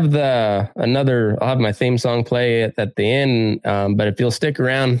 We'll have I'll have my theme song play at the end. But if you'll stick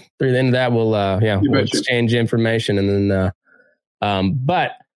around through the end of that, we'll exchange information, and then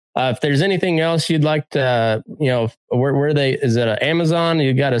but if there's anything else you'd like to, is it Amazon?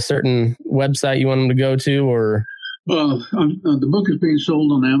 You got a certain website you want them to go to, or? The book is being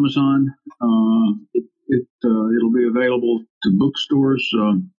sold on Amazon. It'll be available to bookstores.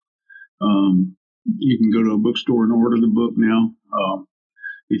 You can go to a bookstore and order the book now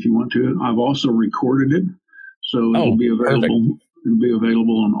if you want to. I've also recorded it, so it'll be available. Perfect. It'll be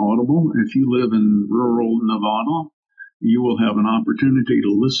available on Audible. If you live in rural Nevada, you will have an opportunity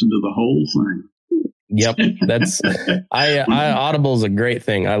to listen to the whole thing. Yep. That's Audible is a great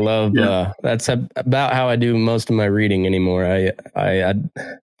thing. I love, that's about how I do most of my reading anymore. I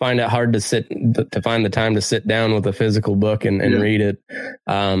find it hard to find the time to sit down with a physical book and read it.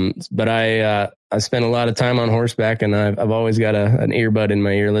 But I spend a lot of time on horseback, and I've always got an earbud in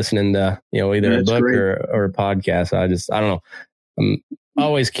my ear listening to, either a book or a podcast. I don't know. I'm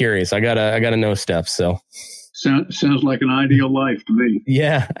always curious. I gotta know stuff. So sounds like an ideal life to me.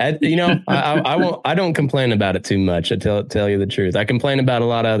 Yeah. I don't complain about it too much. I tell you the truth. I complain about a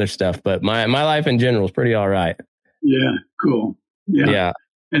lot of other stuff, but my life in general is pretty all right. Yeah. Cool. Yeah.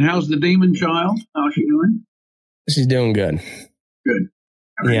 And how's the demon child? How's she doing? She's doing good. Good.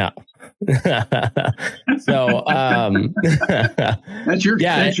 Yeah. So, that's your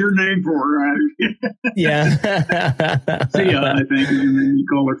name for her. Right? Yeah. Thea, I think. You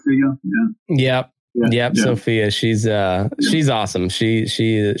call her Thea. Yeah. Yep. Sophia. She's awesome. She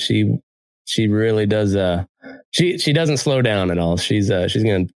really does. She doesn't slow down at all. She's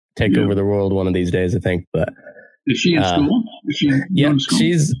going to take over the world one of these days, I think. But is she in school? Is she in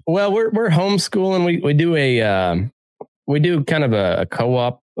school? We're homeschooling. We do kind of a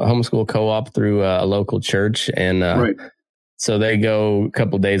co-op, a homeschool co-op through a local church. And, right. So they go a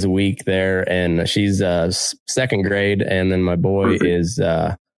couple days a week there, and she's second grade. And then my boy is,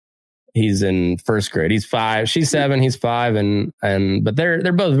 he's in first grade. He's 5. She's 7. He's 5. But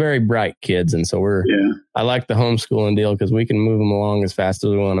they're both very bright kids. And so I like the homeschooling deal because we can move them along as fast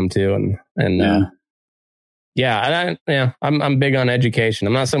as we want them to. I'm big on education.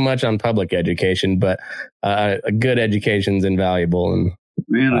 I'm not so much on public education, but a good education is invaluable. And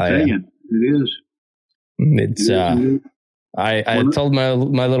man, I tell you, it is. It's I told my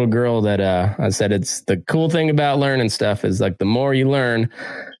little girl that I said it's the cool thing about learning stuff is like the more you learn,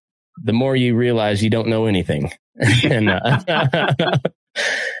 the more you realize you don't know anything. And,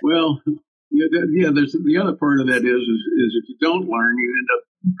 well, there's the other part of that is if you don't learn, you end up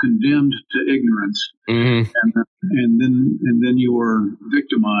condemned to ignorance, and then you are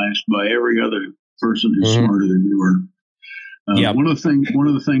victimized by every other person who's smarter than you are. One of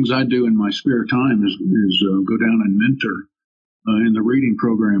the things I do in my spare time is go down and mentor in the reading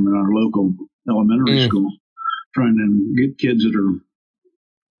program at our local elementary school, trying to get kids that are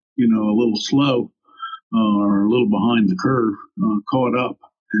a little slow or a little behind the curve caught up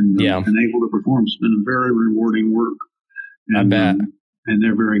and able to perform. It's been a very rewarding work. And, I bet. And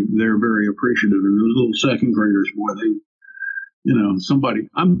they're very appreciative. And those little second graders, boy, they,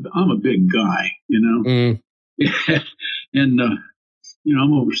 I'm a big guy, and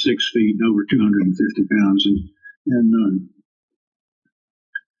I'm over 6 feet and over 250 pounds, and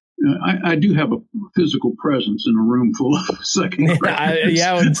I do have a physical presence in a room full of second graders.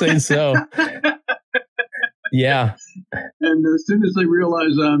 I would say so. Yeah. And as soon as they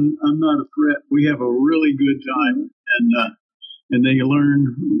realize I'm not a threat, we have a really good time, and they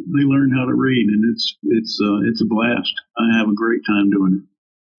learn how to read, and it's a blast. I have a great time doing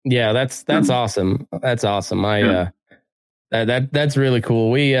it. Yeah, that's awesome. That's awesome. That's really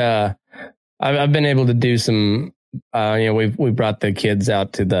cool. I've been able to do some. We brought the kids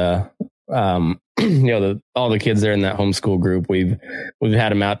out to the all the kids there in that homeschool group. We've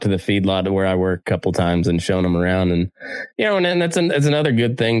had them out to the feedlot where I work a couple times and shown them around, and and that's another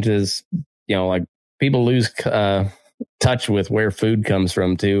good thing to like people lose touch with where food comes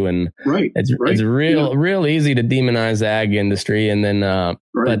from too, and it's real easy to demonize the ag industry, and then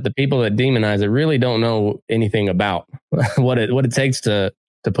but the people that demonize it really don't know anything about what it takes to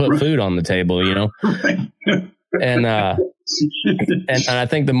put food on the table, and I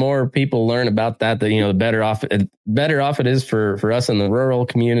think the more people learn about that, the better off it is for us in the rural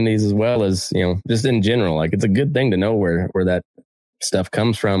communities as well as just in general. Like it's a good thing to know where that stuff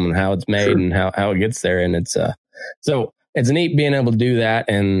comes from and how it's made and how it gets there, and it's so it's neat being able to do that,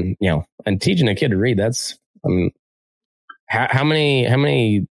 and and teaching a kid to read. That's how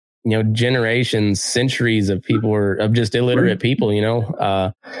many generations, centuries of people of just illiterate people. You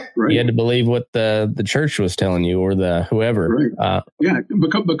had to believe what the church was telling you or the whoever.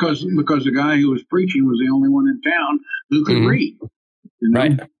 Because the guy who was preaching was the only one in town who could read.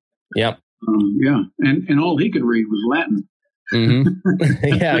 Right. Yep. And all he could read was Latin.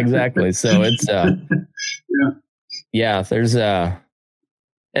 Yeah, exactly. So it's there's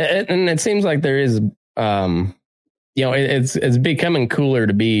and it seems like there is it's becoming cooler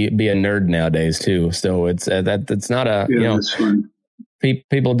to be a nerd nowadays too. So it's it's not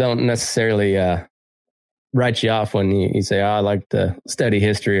people don't necessarily write you off when you say, I like to study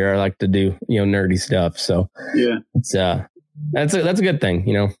history or I like to do nerdy stuff. So it's that's a good thing,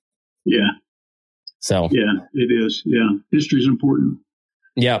 So it is. History's important.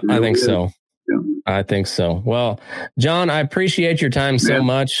 Yeah, I think so. I think so. Well, John, I appreciate your time so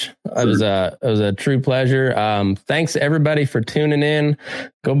much. It was a true pleasure. Thanks everybody for tuning in.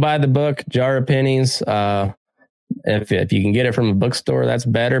 Go buy the book, Jar of Pennies. If you can get it from a bookstore, that's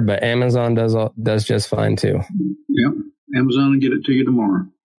better. But Amazon does just fine too. Yep, Amazon will get it to you tomorrow.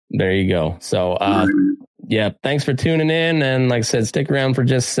 There you go. So, thanks for tuning in. And like I said, stick around for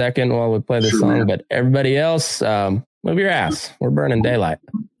just a second while we play the song. Man. But everybody else, move your ass. We're burning daylight.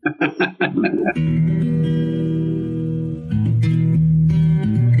 Your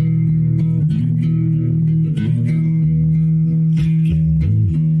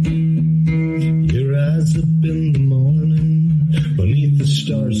eyes up in the morning, beneath the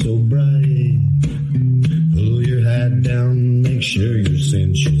stars so bright. Pull your hat down, make sure your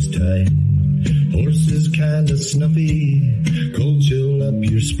cinch is tight. Horse is kinda snuffy, cold chill up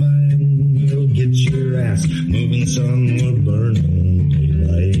your spine. It'll get your ass moving, son, we're burning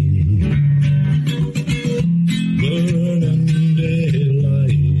daylight. Burning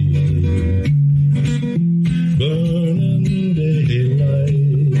daylight. Burning daylight.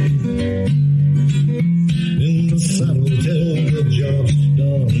 In the saddle till the job's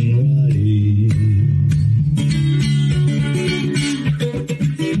done right.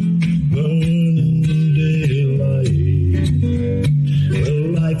 Burning daylight. Well,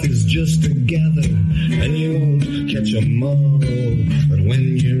 life is just a gather, and you won't catch 'em all. But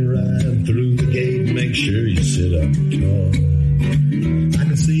when you ride through the gate, make sure you sit up tall. I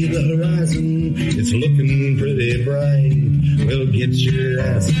can see the horizon, it's looking pretty bright. Well, get your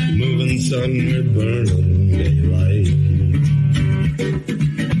ass moving, son, we're burning daylight.